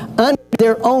might, under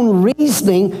their own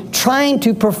reasoning, trying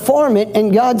to perform it.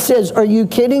 And God says, are you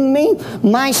kidding me?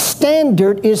 My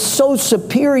standard is so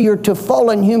superior to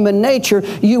fallen human nature,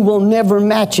 you will never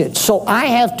match it. So I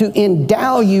have to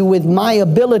endow you with my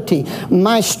ability,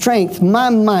 my strength, my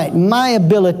might, my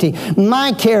ability,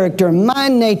 my character, my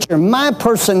nature, my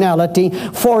personality,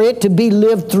 for it to be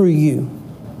lived through you.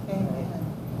 Amen.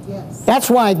 Yes. That's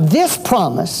why this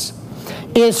promise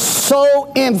is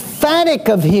so emphatic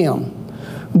of Him.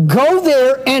 Go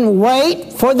there and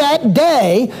wait for that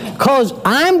day, because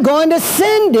I'm going to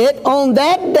send it on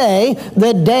that day,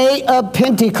 the day of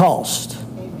Pentecost.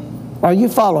 Amen. Are you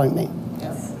following me?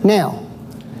 Yes. Now,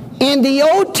 in the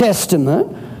Old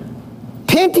Testament,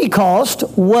 Pentecost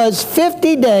was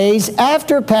 50 days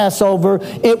after Passover.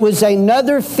 It was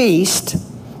another feast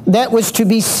that was to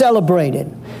be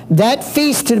celebrated. That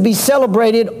feast to be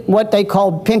celebrated, what they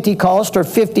called Pentecost, or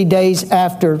 50 days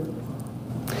after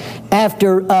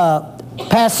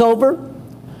Passover.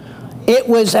 It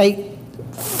was a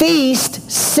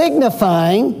feast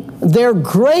signifying their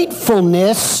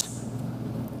gratefulness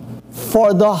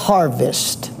for the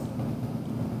harvest.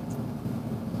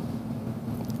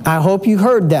 I hope you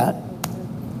heard that.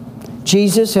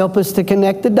 Jesus, help us to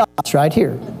connect the dots right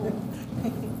here.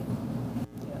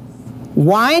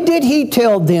 Why did he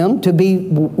tell them to be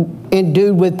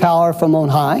endued with power from on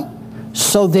high?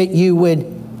 So that you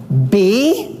would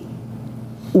be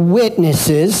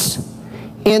witnesses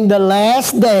in the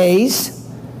last days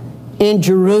in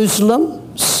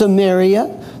Jerusalem,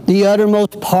 Samaria, the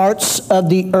uttermost parts of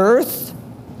the earth.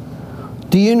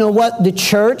 Do you know what the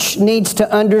church needs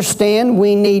to understand?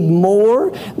 We need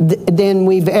more than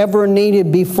we've ever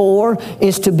needed before,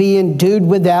 is to be endued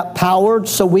with that power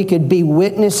so we could be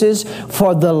witnesses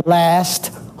for the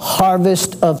last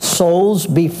harvest of souls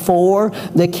before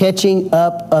the catching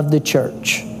up of the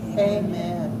church.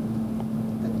 Amen.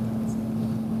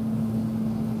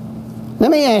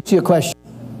 Let me ask you a question.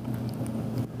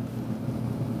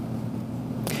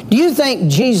 Do you think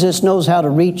Jesus knows how to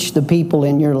reach the people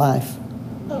in your life?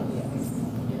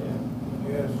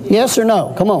 Yes or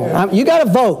no? Come on. You got to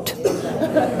vote.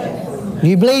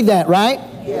 You believe that, right?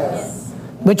 Yes.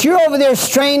 But you're over there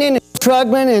straining and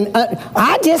struggling, and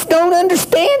I just don't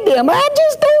understand them. I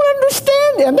just don't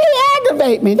understand them. They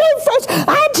aggravate me. They're frustrated.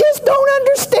 I just don't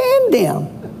understand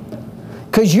them.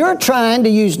 Because you're trying to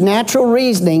use natural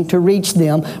reasoning to reach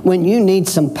them when you need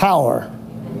some power.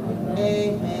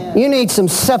 Amen. You need some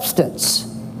substance.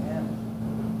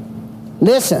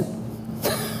 Listen.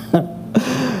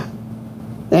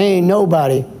 There ain't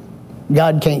nobody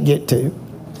God can't get to.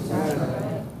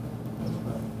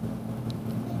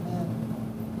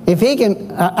 If he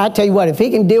can, I tell you what, if he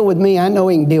can deal with me, I know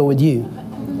he can deal with you.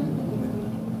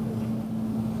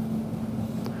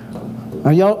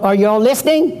 Are y'all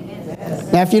listening?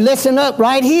 Now if you listen up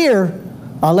right here,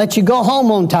 I'll let you go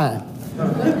home on time.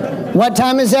 What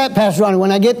time is that, Pastor Ronnie,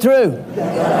 when I get through?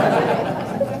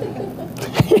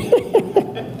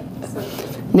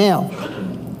 Now,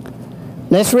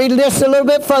 let's read this a little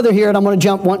bit further here, and I'm going to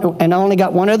jump one, and I only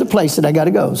got one other place that I got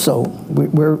to go, so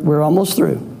we're almost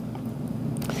through.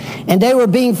 And they were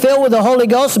being filled with the Holy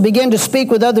Ghost and began to speak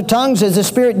with other tongues as the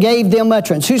Spirit gave them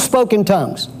utterance. Who spoke in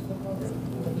tongues?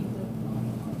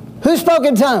 Who spoke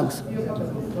in tongues?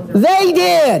 They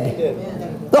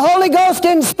did. The Holy Ghost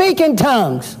didn't speak in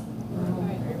tongues.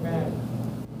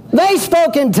 They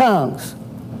spoke in tongues.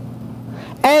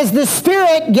 As the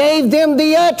Spirit gave them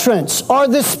the utterance, or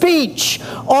the speech,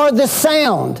 or the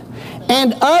sound.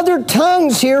 And other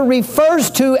tongues here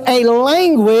refers to a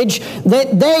language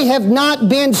that they have not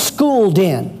been schooled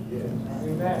in.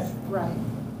 Right.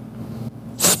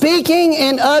 Speaking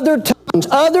in other tongues.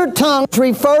 Other tongues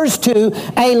refers to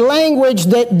a language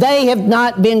that they have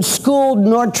not been schooled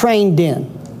nor trained in.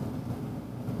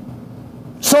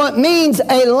 So it means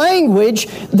a language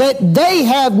that they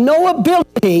have no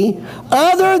ability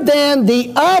other than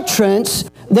the utterance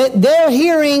that they're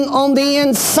hearing on the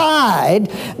inside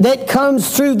that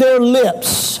comes through their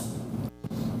lips.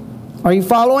 Are you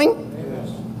following? Yes.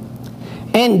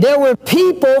 And there were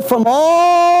people from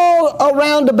all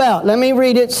around about. Let me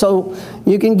read it so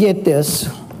you can get this.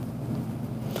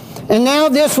 And now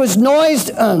this was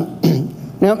noised, now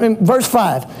in verse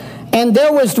 5. And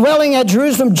there was dwelling at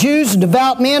Jerusalem Jews,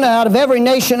 devout men out of every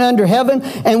nation under heaven.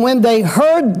 And when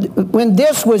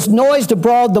this was noised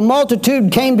abroad, the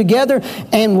multitude came together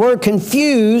and were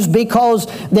confused, because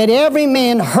that every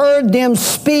man heard them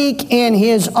speak in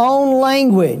his own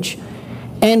language.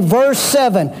 And verse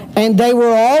 7, and they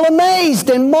were all amazed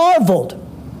and marveled.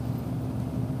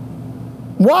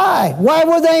 Why? Why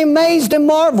were they amazed and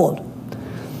marveled?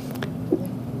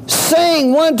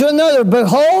 Saying one to another,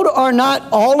 behold, are not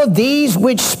all of these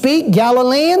which speak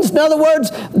Galileans? In other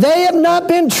words, they have not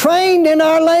been trained in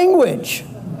our language.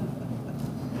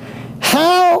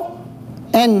 How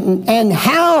and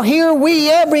how hear we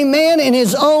every man in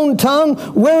his own tongue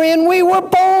wherein we were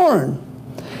born?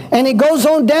 And it goes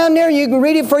on down there, you can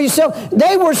read it for yourself.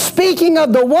 They were speaking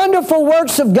of the wonderful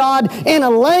works of God in a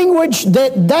language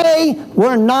that they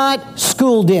were not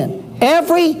schooled in.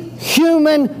 Every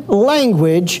human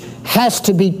language has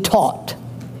to be taught.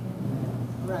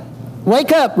 Right.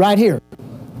 Wake up right here.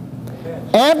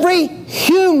 Every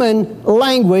human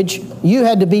language you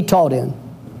had to be taught in.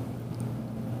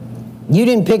 You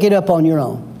didn't pick it up on your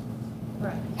own.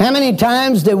 Right. How many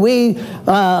times did we,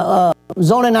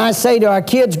 Zona and I, say to our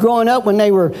kids growing up when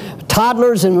they were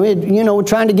toddlers and we're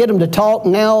trying to get them to talk.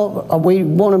 Now we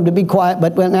want them to be quiet,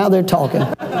 but now they're talking.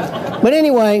 But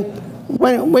anyway,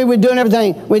 when we were doing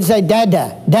everything, we'd say,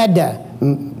 Dada, Dada.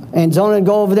 And Zona would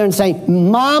go over there and say,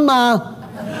 Mama.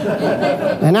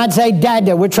 And I'd say,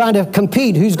 Dada. We're trying to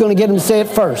compete. Who's going to get them to say it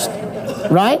first?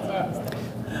 Right?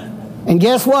 And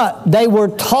guess what? They were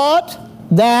taught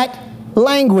that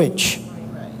language.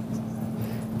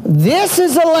 This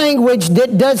is a language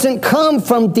that doesn't come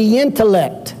from the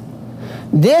intellect.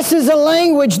 This is a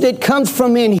language that comes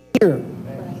from in here.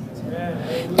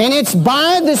 And it's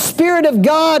by the Spirit of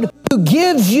God who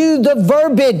gives you the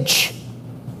verbiage.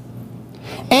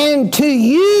 And to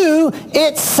you,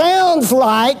 it sounds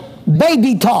like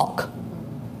baby talk.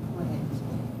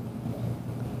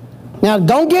 Now,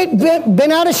 don't get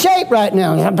bent out of shape right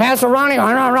now. Pastor Ronnie,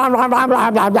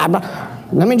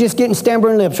 let me just get in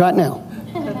stammering lips right now.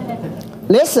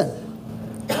 Listen.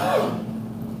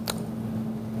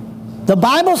 The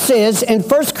Bible says in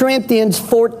 1 Corinthians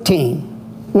 14,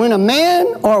 when a man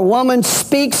or a woman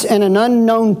speaks in an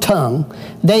unknown tongue,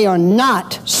 they are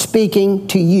not speaking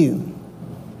to you.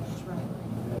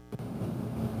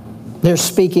 They're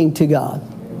speaking to God.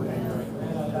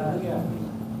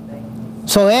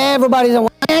 So everybody's like,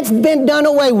 well, that's been done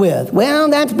away with. Well,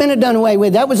 that's been done away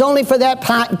with. That was only for that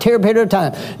period of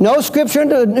time. No scripture in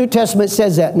the New Testament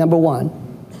says that, number one.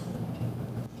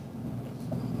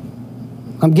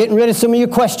 I'm getting rid of some of your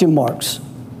question marks.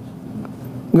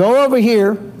 Go over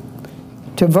here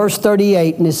to verse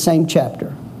 38 in this same chapter.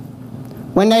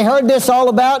 When they heard this all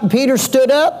about, Peter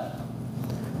stood up,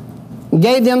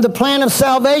 gave them the plan of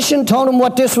salvation, told them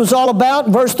what this was all about.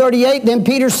 Verse 38, then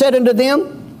Peter said unto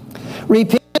them,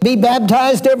 repent, be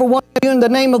baptized every one of you in the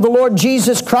name of the Lord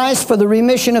Jesus Christ for the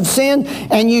remission of sin,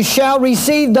 and you shall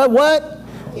receive the what?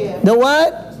 Yeah. The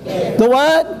what? Yeah. The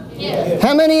what? Yeah.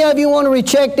 How many of you want to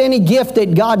reject any gift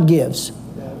that God gives?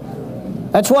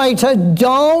 That's why he says,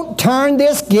 don't turn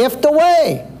this gift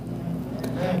away.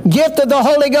 Gift of the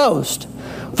Holy Ghost.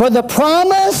 For the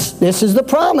promise, this is the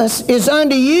promise, is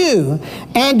unto you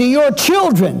and to your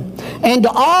children and to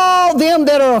all them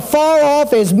that are afar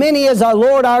off, as many as our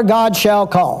Lord our God shall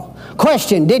call.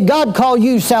 Question, did God call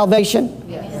you salvation?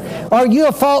 Yes. Are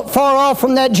you far off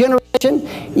from that generation?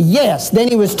 Yes. Then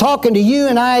he was talking to you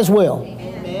and I as well.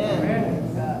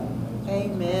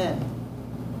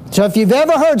 So if you've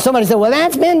ever heard somebody say, well,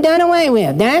 that's been done away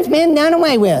with. That's been done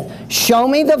away with. Show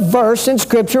me the verse in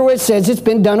Scripture where it says it's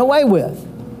been done away with.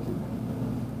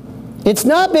 It's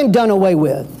not been done away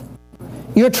with.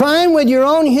 You're trying with your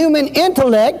own human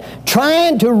intellect,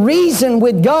 trying to reason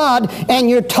with God, and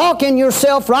you're talking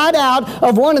yourself right out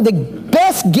of one of the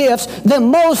best gifts, the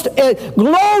most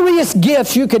glorious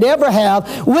gifts you could ever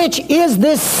have, which is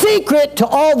the secret to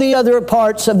all the other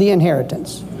parts of the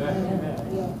inheritance.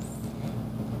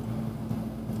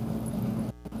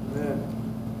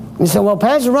 You say, well,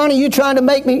 Pastor Ronnie, you trying to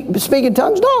make me speak in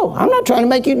tongues? No, I'm not trying to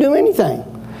make you do anything.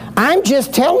 I'm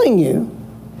just telling you,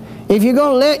 if you're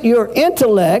going to let your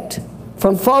intellect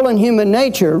from fallen human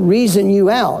nature reason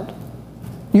you out,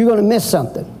 you're going to miss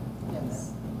something.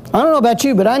 Yes. I don't know about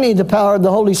you, but I need the power of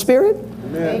the Holy Spirit.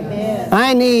 Amen.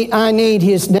 I need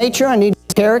His nature. I need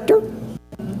His character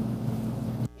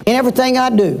in everything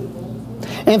I do.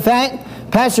 In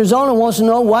fact, Pastor Zona wants to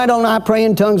know, why don't I pray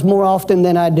in tongues more often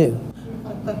than I do?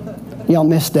 Y'all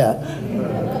missed that.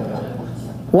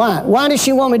 Why? Why does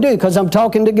she want me to do it? Because I'm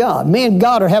talking to God. Me and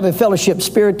God are having fellowship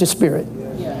spirit to spirit.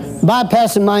 Yes.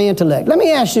 Bypassing my intellect. Let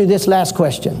me ask you this last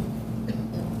question.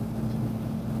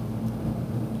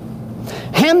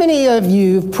 How many of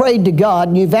you have prayed to God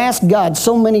and you've asked God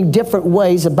so many different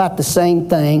ways about the same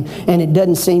thing and it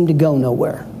doesn't seem to go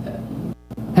nowhere?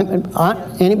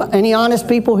 Any honest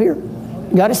people here?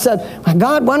 God has said,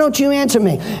 God, why don't you answer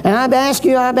me? And I've asked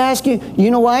you.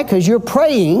 You know why? Because you're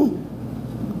praying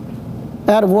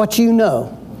out of what you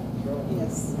know.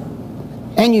 Yes.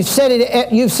 And you've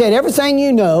said everything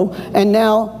you know, and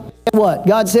now what?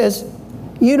 God says,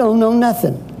 you don't know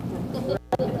nothing.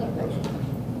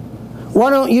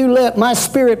 Why don't you let my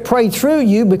Spirit pray through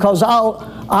you, because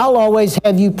I'll always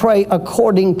have you pray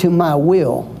according to my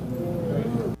will.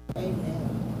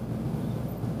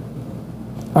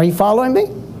 Are you following me?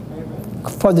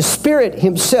 For the Spirit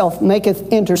Himself maketh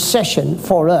intercession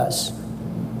for us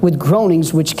with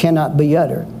groanings which cannot be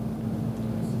uttered,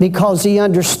 because He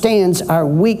understands our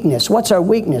weakness. What's our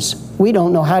weakness? We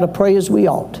don't know how to pray as we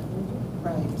ought.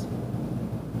 Right.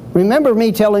 Remember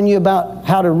me telling you about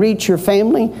how to reach your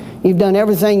family? You've done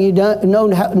everything you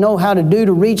know how to do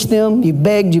to reach them. You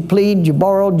begged, you pleaded, you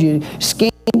borrowed, you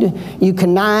schemed, you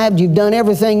connived, you've done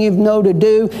everything you know to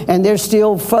do, and they're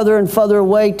still further and further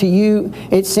away to you,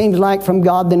 it seems like, from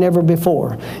God than ever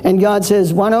before. And God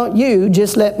says, why don't you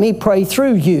just let me pray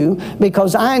through you,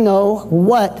 because I know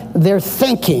what they're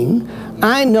thinking.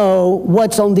 I know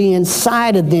what's on the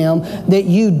inside of them that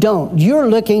you don't. You're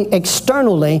looking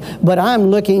externally, but I'm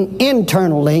looking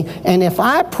internally. And if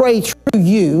I pray through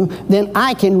you, then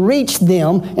I can reach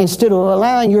them instead of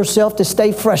allowing yourself to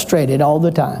stay frustrated all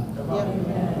the time.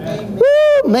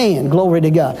 Woo, man, glory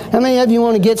to God. How many of you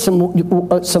want to get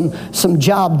some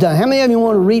job done? How many of you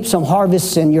want to reap some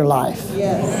harvests in your life?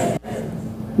 Yes.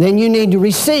 Then you need to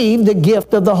receive the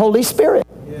gift of the Holy Spirit.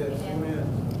 Yes.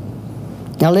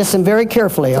 Amen. Now listen very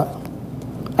carefully.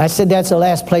 I said that's the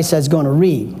last place I was going to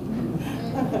read.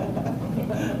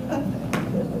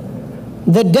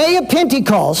 The day of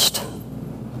Pentecost,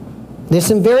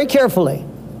 listen very carefully.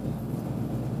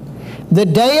 The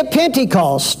day of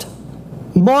Pentecost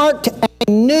marked a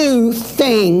new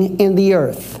thing in the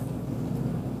earth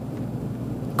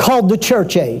called the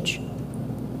church age,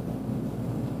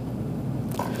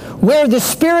 where the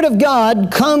Spirit of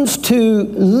God comes to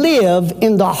live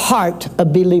in the heart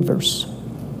of believers.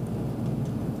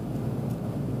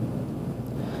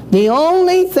 The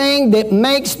only thing that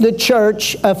makes the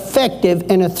church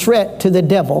effective and a threat to the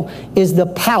devil is the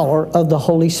power of the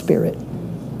Holy Spirit.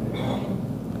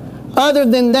 Other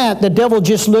than that, the devil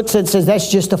just looks and says,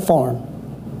 that's just a form.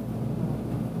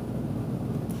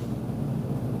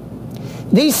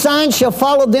 These signs shall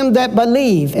follow them that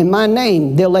believe. In my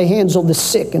name, they'll lay hands on the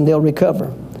sick and they'll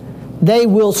recover. They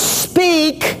will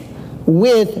speak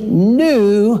with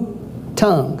new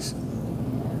tongues.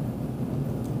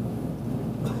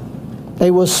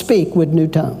 They will speak with new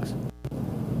tongues.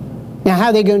 Now, how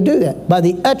are they going to do that? By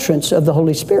the utterance of the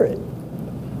Holy Spirit.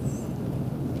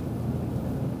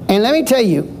 And let me tell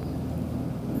you,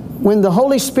 when the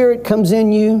Holy Spirit comes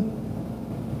in you,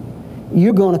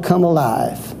 you're going to come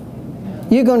alive.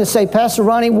 You're going to say, Pastor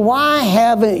Ronnie, why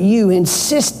haven't you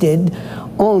insisted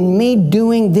on me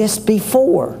doing this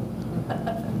before?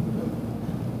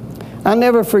 I'll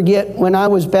never forget when I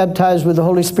was baptized with the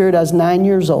Holy Spirit, I was 9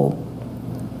 years old.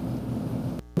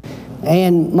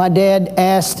 And my dad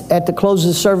asked at the close of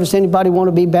the service, anybody want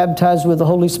to be baptized with the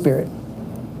Holy Spirit?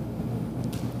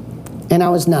 And I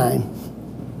was 9.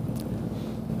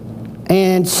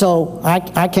 And so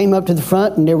I came up to the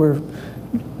front, and there were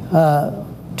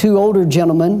 2 older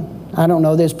gentlemen. I don't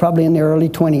know, there's probably in their early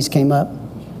 20s came up.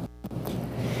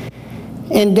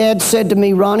 And Dad said to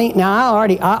me, Ronnie, now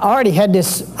I already had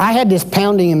this, I had this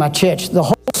pounding in my chest. The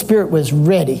Holy Spirit was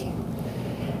ready.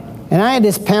 And I had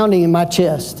this pounding in my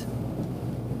chest.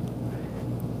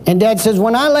 And Dad says,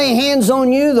 when I lay hands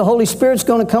on you, the Holy Spirit's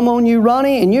going to come on you,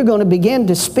 Ronnie, and you're going to begin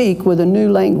to speak with a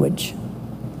new language.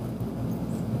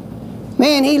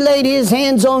 Man, he laid his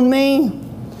hands on me,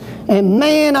 and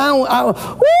man,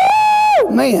 woo!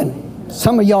 Man,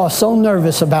 some of y'all are so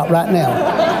nervous about right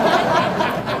now.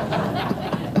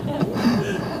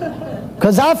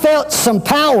 Because I felt some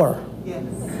power. Yes.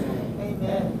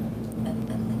 Amen.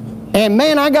 And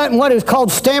man, I got in what is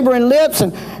called stammering lips,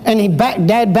 and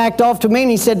Dad backed off to me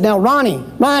and he said, now Ronnie,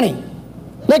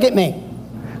 look at me.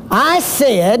 I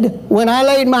said, when I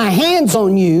laid my hands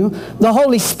on you, the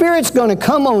Holy Spirit's going to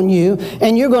come on you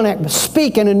and you're going to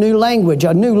speak in a new language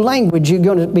you're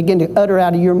going to begin to utter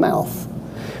out of your mouth.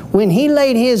 When he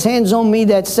laid his hands on me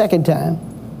that second time,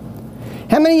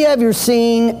 how many of you have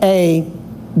seen a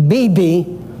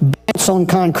BB bounce on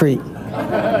concrete?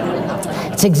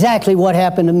 It's exactly what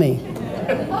happened to me.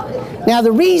 Now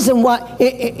the reason why,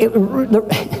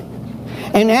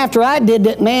 and after I did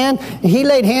that, man, he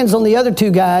laid hands on the other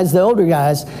 2 guys, the older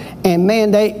guys, and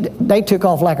man, they took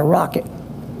off like a rocket.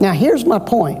 Now here's my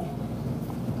point.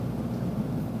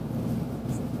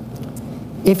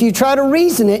 If you try to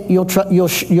reason it, you'll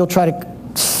try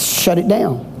to shut it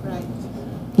down. Right.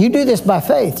 You do this by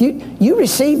faith. You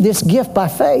receive this gift by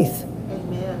faith.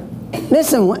 Amen.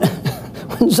 Listen,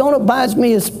 when Zona buys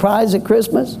me a surprise at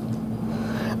Christmas,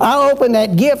 I open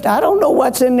that gift. I don't know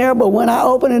what's in there, but when I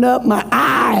open it up, my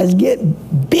eyes get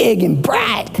big and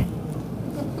bright.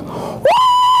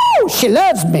 Woo! She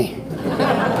loves me.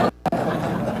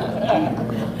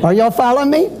 Are y'all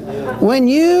following me? When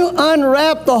you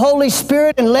unwrap the Holy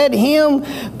Spirit and let Him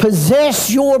possess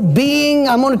your being,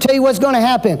 I'm going to tell you what's going to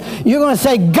happen. You're going to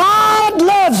say, God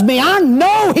loves me. I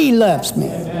know He loves me.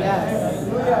 Yes.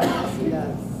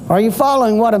 Are you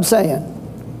following what I'm saying?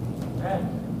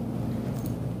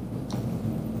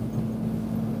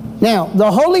 Now,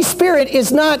 the Holy Spirit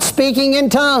is not speaking in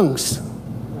tongues.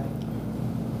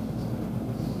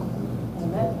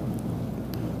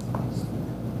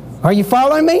 Are you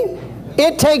following me?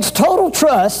 It takes total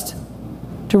trust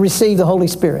to receive the Holy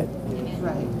Spirit.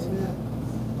 Right.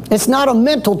 It's not a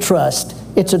mental trust,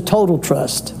 it's a total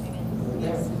trust.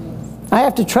 I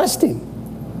have to trust Him.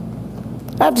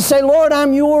 I have to say, Lord,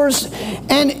 I'm yours,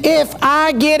 and if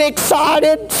I get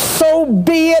excited, so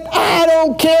be it. I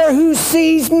don't care who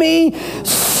sees me,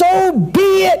 so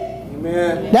be it.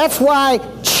 Amen. That's why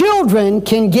children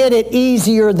can get it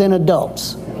easier than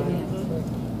adults.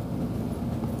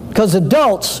 Because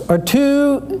adults are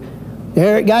too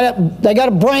They got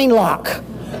a brain lock.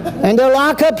 And their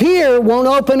lock up here won't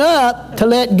open up to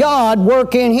let God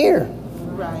work in here.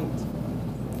 Right.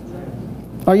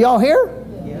 Are y'all here?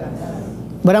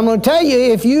 But I'm going to tell you,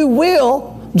 if you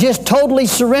will just totally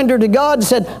surrender to God and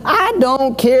said, I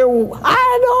don't care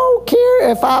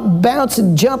if I bounce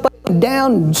and jump up and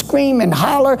down and scream and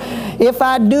holler. If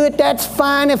I do it, that's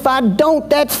fine. If I don't,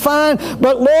 that's fine.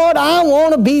 But Lord, I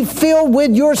want to be filled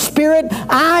with your Spirit.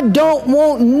 I don't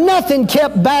want nothing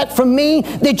kept back from me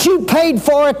that you paid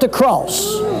for at the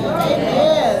cross.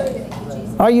 Amen.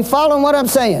 Are you following what I'm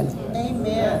saying?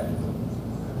 Amen.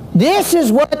 This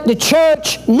is what the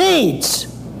church needs.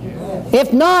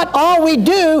 If not, all we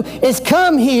do is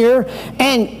come here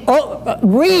and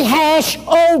rehash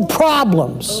old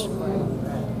problems.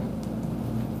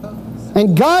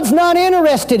 And God's not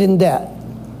interested in that.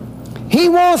 He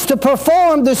wants to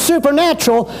perform the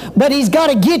supernatural, but He's got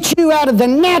to get you out of the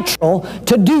natural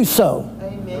to do so.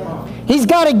 Amen. He's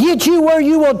got to get you where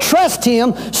you will trust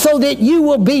Him so that you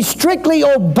will be strictly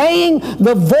obeying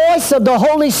the voice of the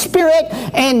Holy Spirit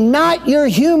and not your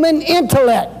human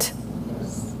intellect.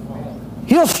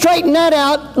 He'll straighten that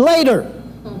out later.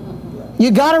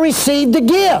 You got to receive the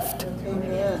gift.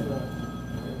 Amen.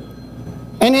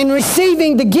 And in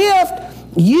receiving the gift,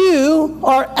 you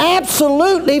are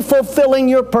absolutely fulfilling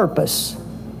your purpose.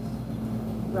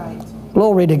 Right.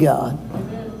 Glory to God.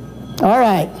 All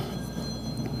right.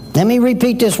 Let me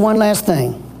repeat this one last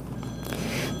thing.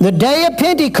 The day of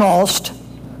Pentecost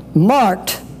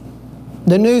marked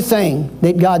the new thing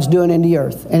that God's doing in the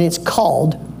earth, and it's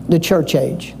called the church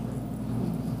age.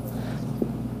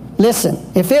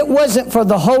 Listen, if it wasn't for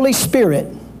the Holy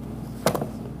Spirit,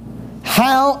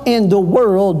 how in the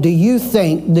world do you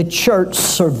think the church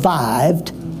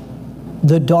survived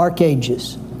the dark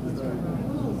ages?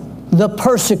 The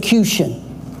persecution.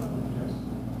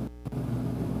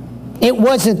 It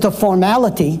wasn't the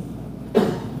formality.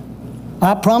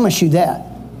 I promise you that.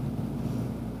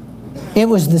 It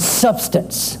was the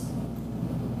substance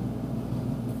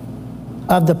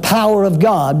of the power of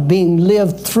God being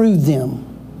lived through them.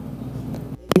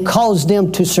 It caused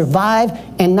them to survive,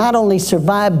 and not only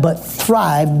survive, but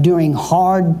thrive during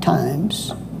hard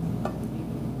times.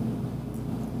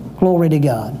 Glory to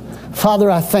God. Father,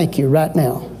 I thank you right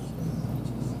now.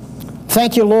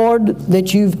 Thank you, Lord,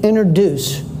 that you've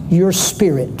introduced your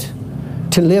Spirit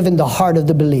to live in the heart of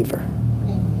the believer.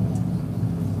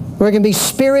 We're going to be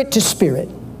spirit to spirit.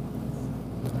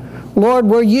 Lord,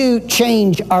 where you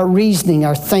change our reasoning,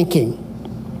 our thinking.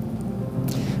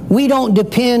 We don't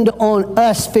depend on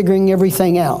us figuring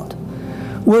everything out.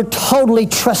 We're totally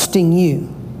trusting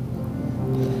you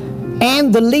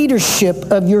and the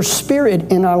leadership of your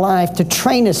Spirit in our life to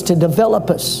train us, to develop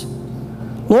us.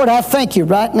 Lord, I thank you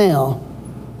right now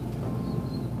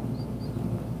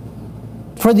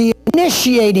for the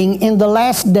initiating in the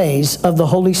last days of the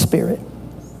Holy Spirit.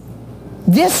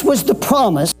 This was the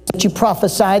promise that you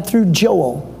prophesied through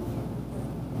Joel,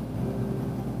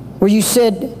 where you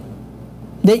said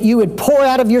that you would pour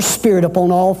out of your Spirit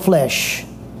upon all flesh,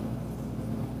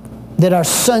 that our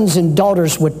sons and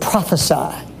daughters would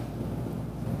prophesy,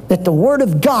 that the Word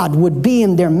of God would be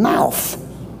in their mouth.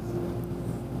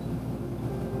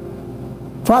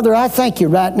 Father, I thank you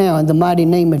right now in the mighty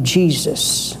name of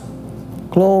Jesus.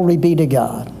 Glory be to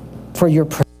God for your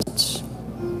presence.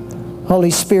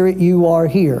 Holy Spirit, you are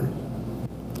here.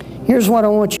 Here's what I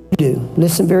want you to do.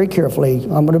 Listen very carefully.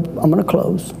 I'm going to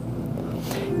close.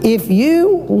 If you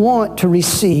want to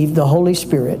receive the Holy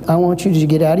Spirit, I want you to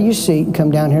get out of your seat and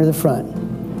come down here to the front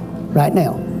right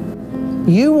now.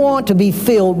 You want to be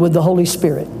filled with the Holy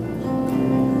Spirit.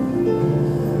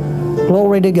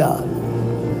 Glory to God.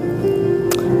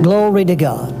 Glory to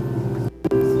God.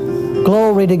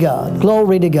 Glory to God.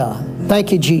 Glory to God.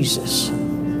 Thank you, Jesus.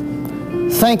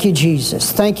 Thank you,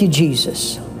 Jesus. Thank you,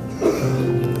 Jesus.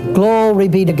 Glory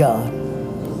be to God.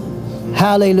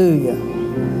 Hallelujah.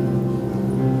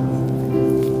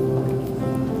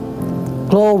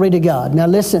 Glory to God. Now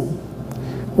listen,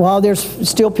 while there's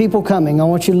still people coming, I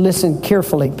want you to listen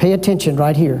carefully. Pay attention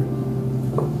right here.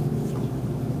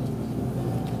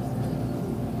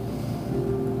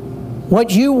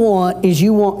 What you want is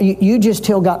you just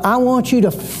tell God, I want you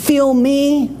to fill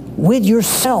me with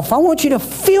yourself. I want you to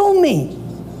fill me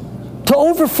to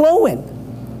overflowing.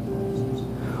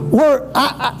 Where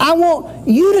I want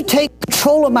you to take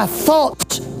control of my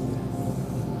thoughts.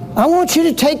 I want you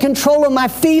to take control of my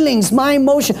feelings, my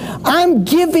emotion. I'm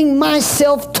giving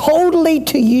myself totally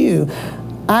to you.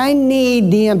 I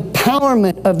need the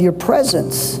empowerment of your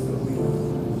presence.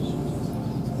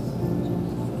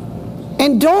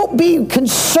 And don't be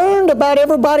concerned about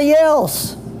everybody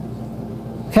else.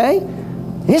 Okay?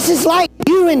 This is like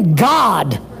you and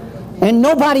God, and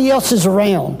nobody else is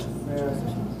around.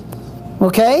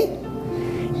 Okay?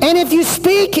 And if you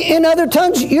speak in other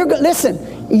tongues,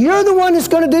 listen, you're the one that's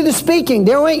going to do the speaking.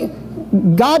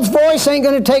 God's voice ain't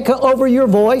going to take over your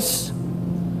voice.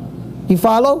 You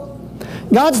follow?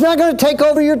 God's not going to take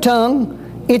over your tongue.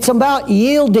 It's about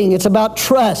yielding. It's about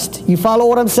trust. You follow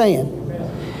what I'm saying?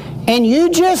 And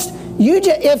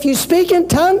if you speak in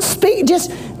tongues,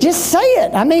 just say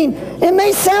it. I mean, it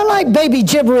may sound like baby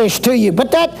gibberish to you,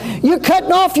 but you're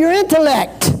cutting off your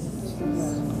intellect.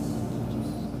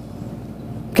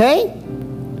 Okay?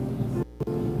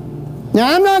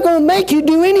 Now, I'm not going to make you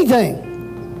do anything.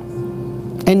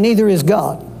 And neither is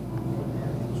God.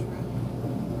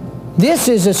 This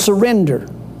is a surrender.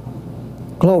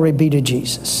 Glory be to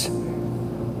Jesus.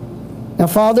 Now,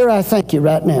 Father, I thank you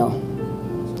right now.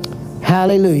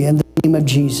 Hallelujah. In the name of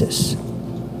Jesus.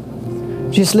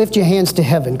 Just lift your hands to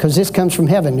heaven, because this comes from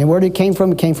heaven. And where it came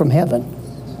from heaven.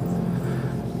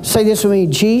 Say this with me.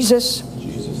 Jesus,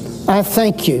 I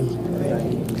thank you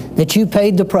that you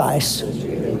paid the price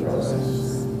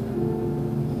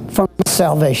for my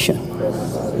salvation.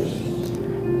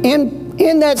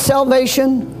 In that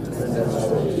salvation,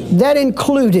 that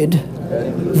included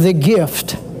the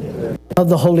gift of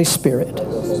the Holy Spirit.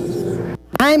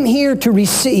 I'm here to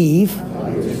receive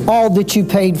all that you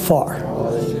paid for.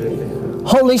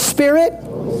 Holy Spirit,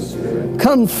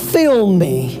 come fill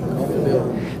me.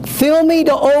 Fill me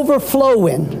to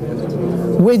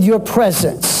overflowing with your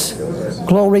presence.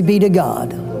 Glory be to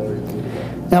God.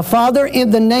 Now, Father,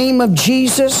 in the name of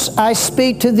Jesus, I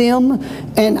speak to them,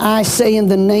 and I say, in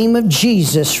the name of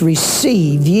Jesus,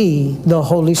 receive ye the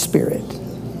Holy Spirit.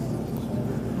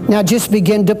 Now just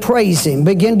begin to praise Him,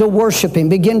 begin to worship Him,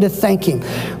 begin to thank Him.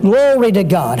 Glory to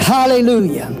God.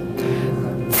 Hallelujah.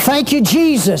 Thank you,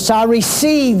 Jesus. I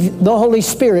receive the Holy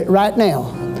Spirit right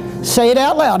now. Say it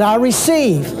out loud. I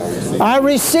receive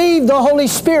the Holy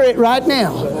Spirit right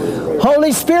now.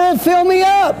 Holy Spirit, fill me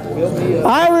up.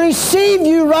 I receive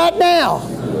you right now.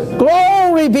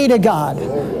 Glory be to God.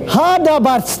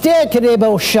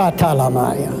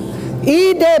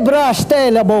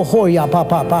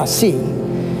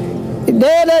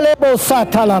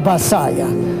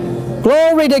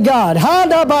 Glory to God.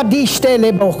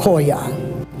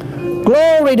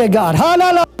 Glory to God.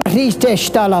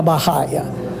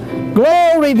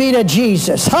 Glory be to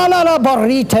Jesus.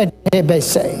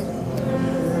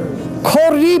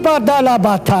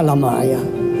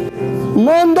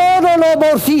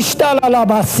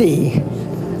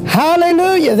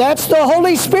 Hallelujah. That's the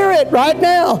Holy Spirit right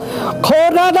now.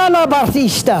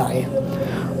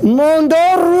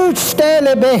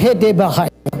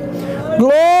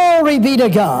 Glory be to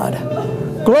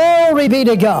God. Glory be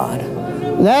to God.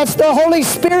 That's the Holy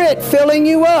Spirit filling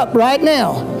you up right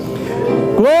now.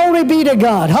 Glory be to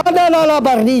God.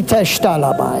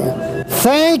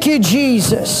 Thank you,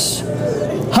 Jesus.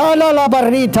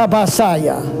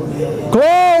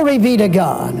 Glory be to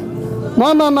God.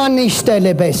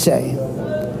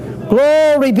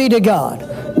 Glory be to God.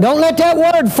 Don't let that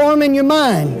word form in your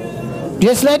mind.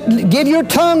 Just give your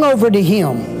tongue over to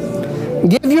Him.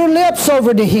 Give your lips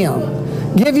over to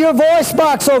Him. Give your voice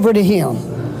box over to Him.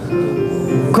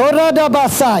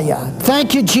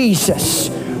 Thank you, Jesus.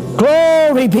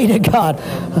 Glory be to God.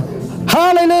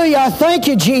 Hallelujah. I thank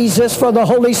you, Jesus, for the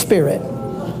Holy Spirit.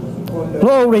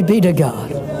 Glory be to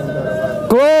God.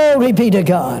 Glory be to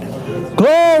God.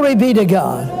 Glory be to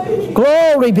God.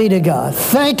 Glory be to God.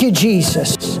 Thank you,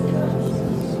 Jesus.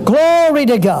 Glory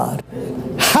to God.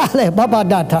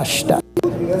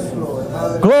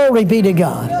 Glory be to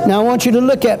God. Now I want you to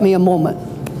look at me a moment.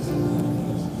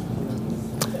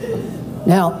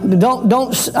 Now,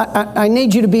 I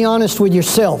need you to be honest with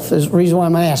yourself. Is the reason why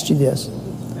I'm going to ask you this.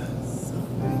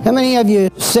 How many of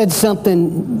you said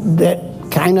something that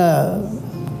kind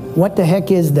of, what the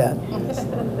heck is that?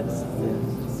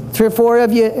 3 or 4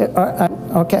 of you?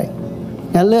 Okay.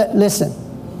 Now listen.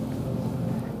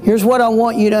 Here's what I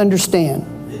want you to understand.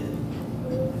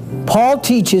 Paul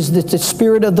teaches that the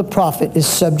spirit of the prophet is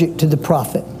subject to the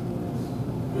prophet.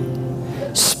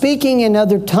 Speaking in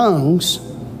other tongues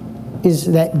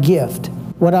is that gift.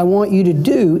 What I want you to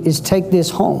do is take this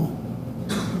home.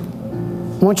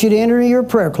 I want you to enter your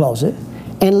prayer closet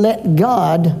and let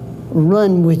God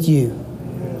run with you.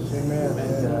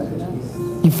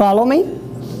 You follow me?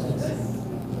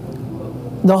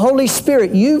 The Holy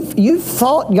Spirit, you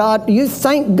thought God, you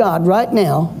thank God right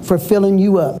now for filling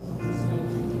you up.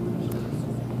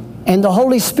 And the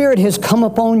Holy Spirit has come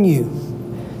upon you.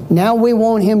 Now we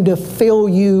want Him to fill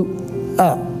you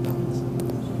up.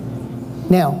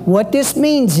 Now, what this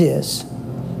means is,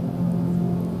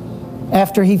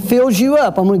 After He fills you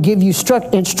up, I'm going to give you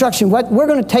instruction. We're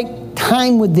going to take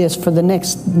time with this for the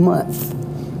next month.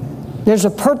 There's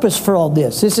a purpose for all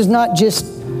this. This is not just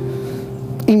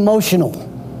emotional.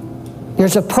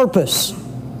 There's a purpose,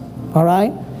 all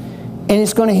right? And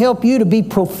it's going to help you to be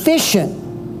proficient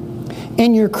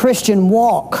in your Christian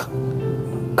walk,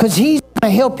 because He's going to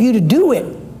help you to do it.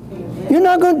 You're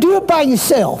not going to do it by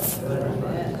yourself,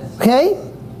 okay?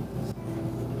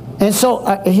 And so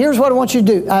here's what I want you to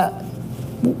do.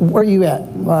 Where are you at?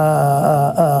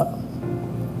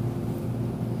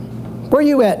 Where are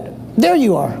you at? There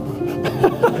you are.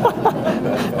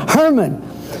 Herman.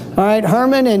 All right,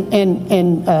 Herman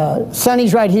and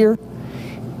Sonny's right here.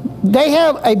 They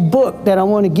have a book that I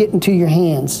want to get into your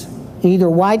hands. Either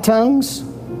White Tongues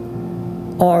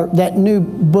or that new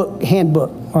book,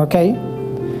 handbook, okay?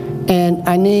 And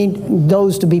I need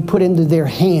those to be put into their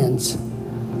hands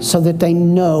so that they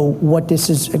know what this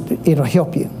is. It'll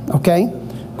help you, okay?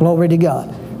 Glory to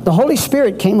God. The Holy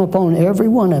Spirit came upon every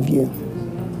one of you,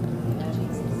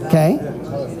 okay?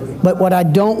 But what I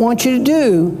don't want you to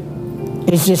do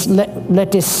is just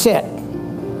let this sit.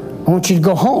 I want you to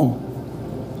go home.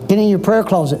 Get in your prayer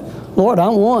closet. Lord, I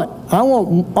want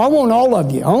all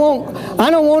of you. I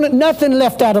don't want nothing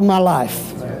left out of my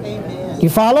life. Amen. You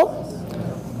follow?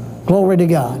 Glory to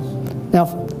God. Now,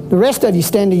 the rest of you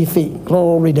stand to your feet.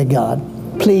 Glory to God.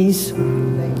 Please.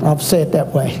 I'll say it that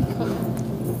way.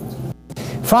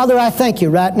 Father, I thank you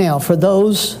right now for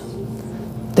those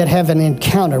that have an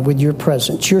encounter with your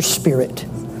presence, your Spirit.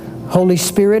 Holy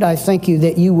Spirit, I thank you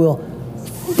that you will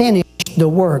finish the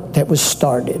work that was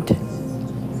started.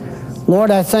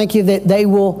 Lord, I thank you that they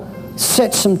will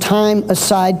set some time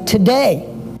aside today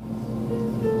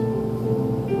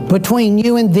between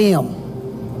you and them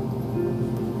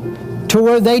to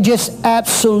where they just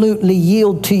absolutely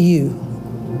yield to you.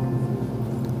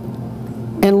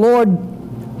 And Lord,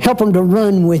 help them to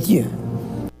run with you.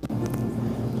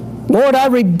 Lord, I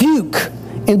rebuke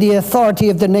in the authority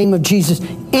of the name of Jesus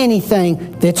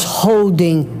anything that's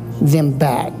holding them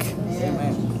back.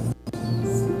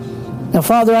 Now,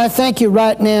 Father, I thank you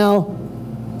right now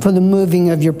for the moving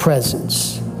of your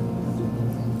presence.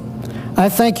 I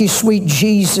thank you, sweet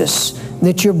Jesus,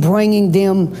 that you're bringing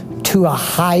them to a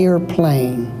higher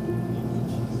plane,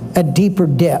 a deeper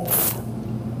depth.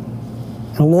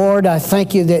 And Lord, I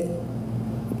thank you that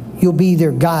you'll be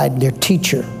their guide, their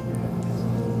teacher.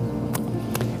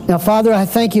 Now, Father, I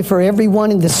thank you for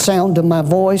everyone in the sound of my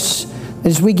voice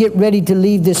as we get ready to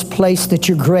leave this place, that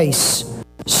your grace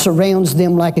surrounds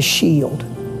them like a shield,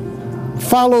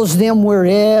 follows them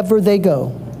wherever they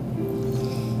go.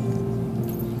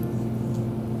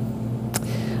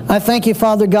 I thank you,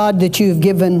 Father God, that you have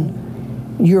given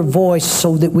your voice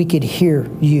so that we could hear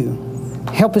you.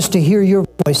 Help us to hear your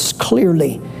voice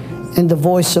clearly, and the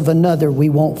voice of another we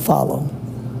won't follow.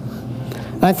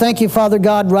 I thank you, Father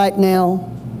God, right now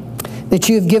that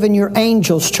you have given your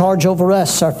angels charge over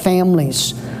us, our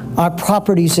families, our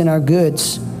properties, and our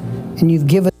goods. And you've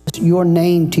given us your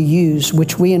name to use,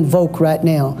 which we invoke right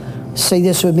now. Say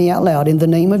this with me out loud. In the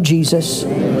name of Jesus,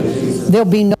 there'll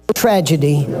be no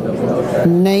tragedy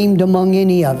named among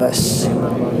any of us.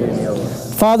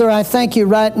 Father, I thank you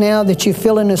right now that you're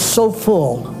filling us so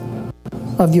full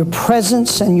of your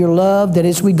presence and your love, that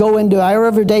as we go into our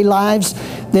everyday lives,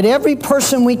 that every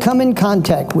person we come in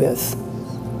contact with,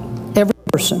 every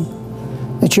person,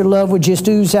 that your love would just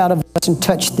ooze out of us and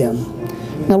touch them.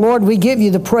 Now, Lord, we give you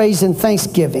the praise and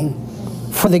thanksgiving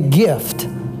for the gift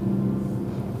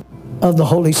of the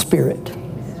Holy Spirit.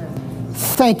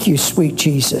 Thank you, sweet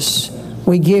Jesus.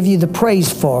 We give you the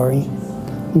praise for it.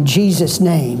 In Jesus'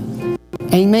 name,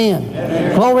 amen.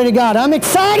 Amen. Glory to God. I'm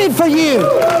excited for you.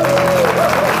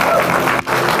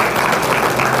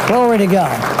 Glory to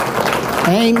God.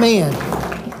 Amen.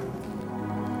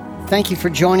 Thank you for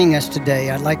joining us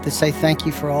today. I'd like to say thank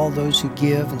you for all those who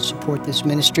give and support this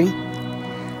ministry.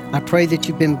 I pray that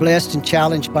you've been blessed and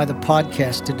challenged by the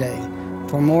podcast today.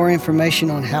 For more information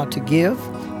on how to give,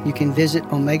 you can visit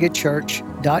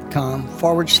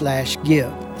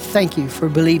omegachurch.com/give. Thank you for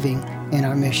believing in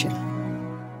our mission.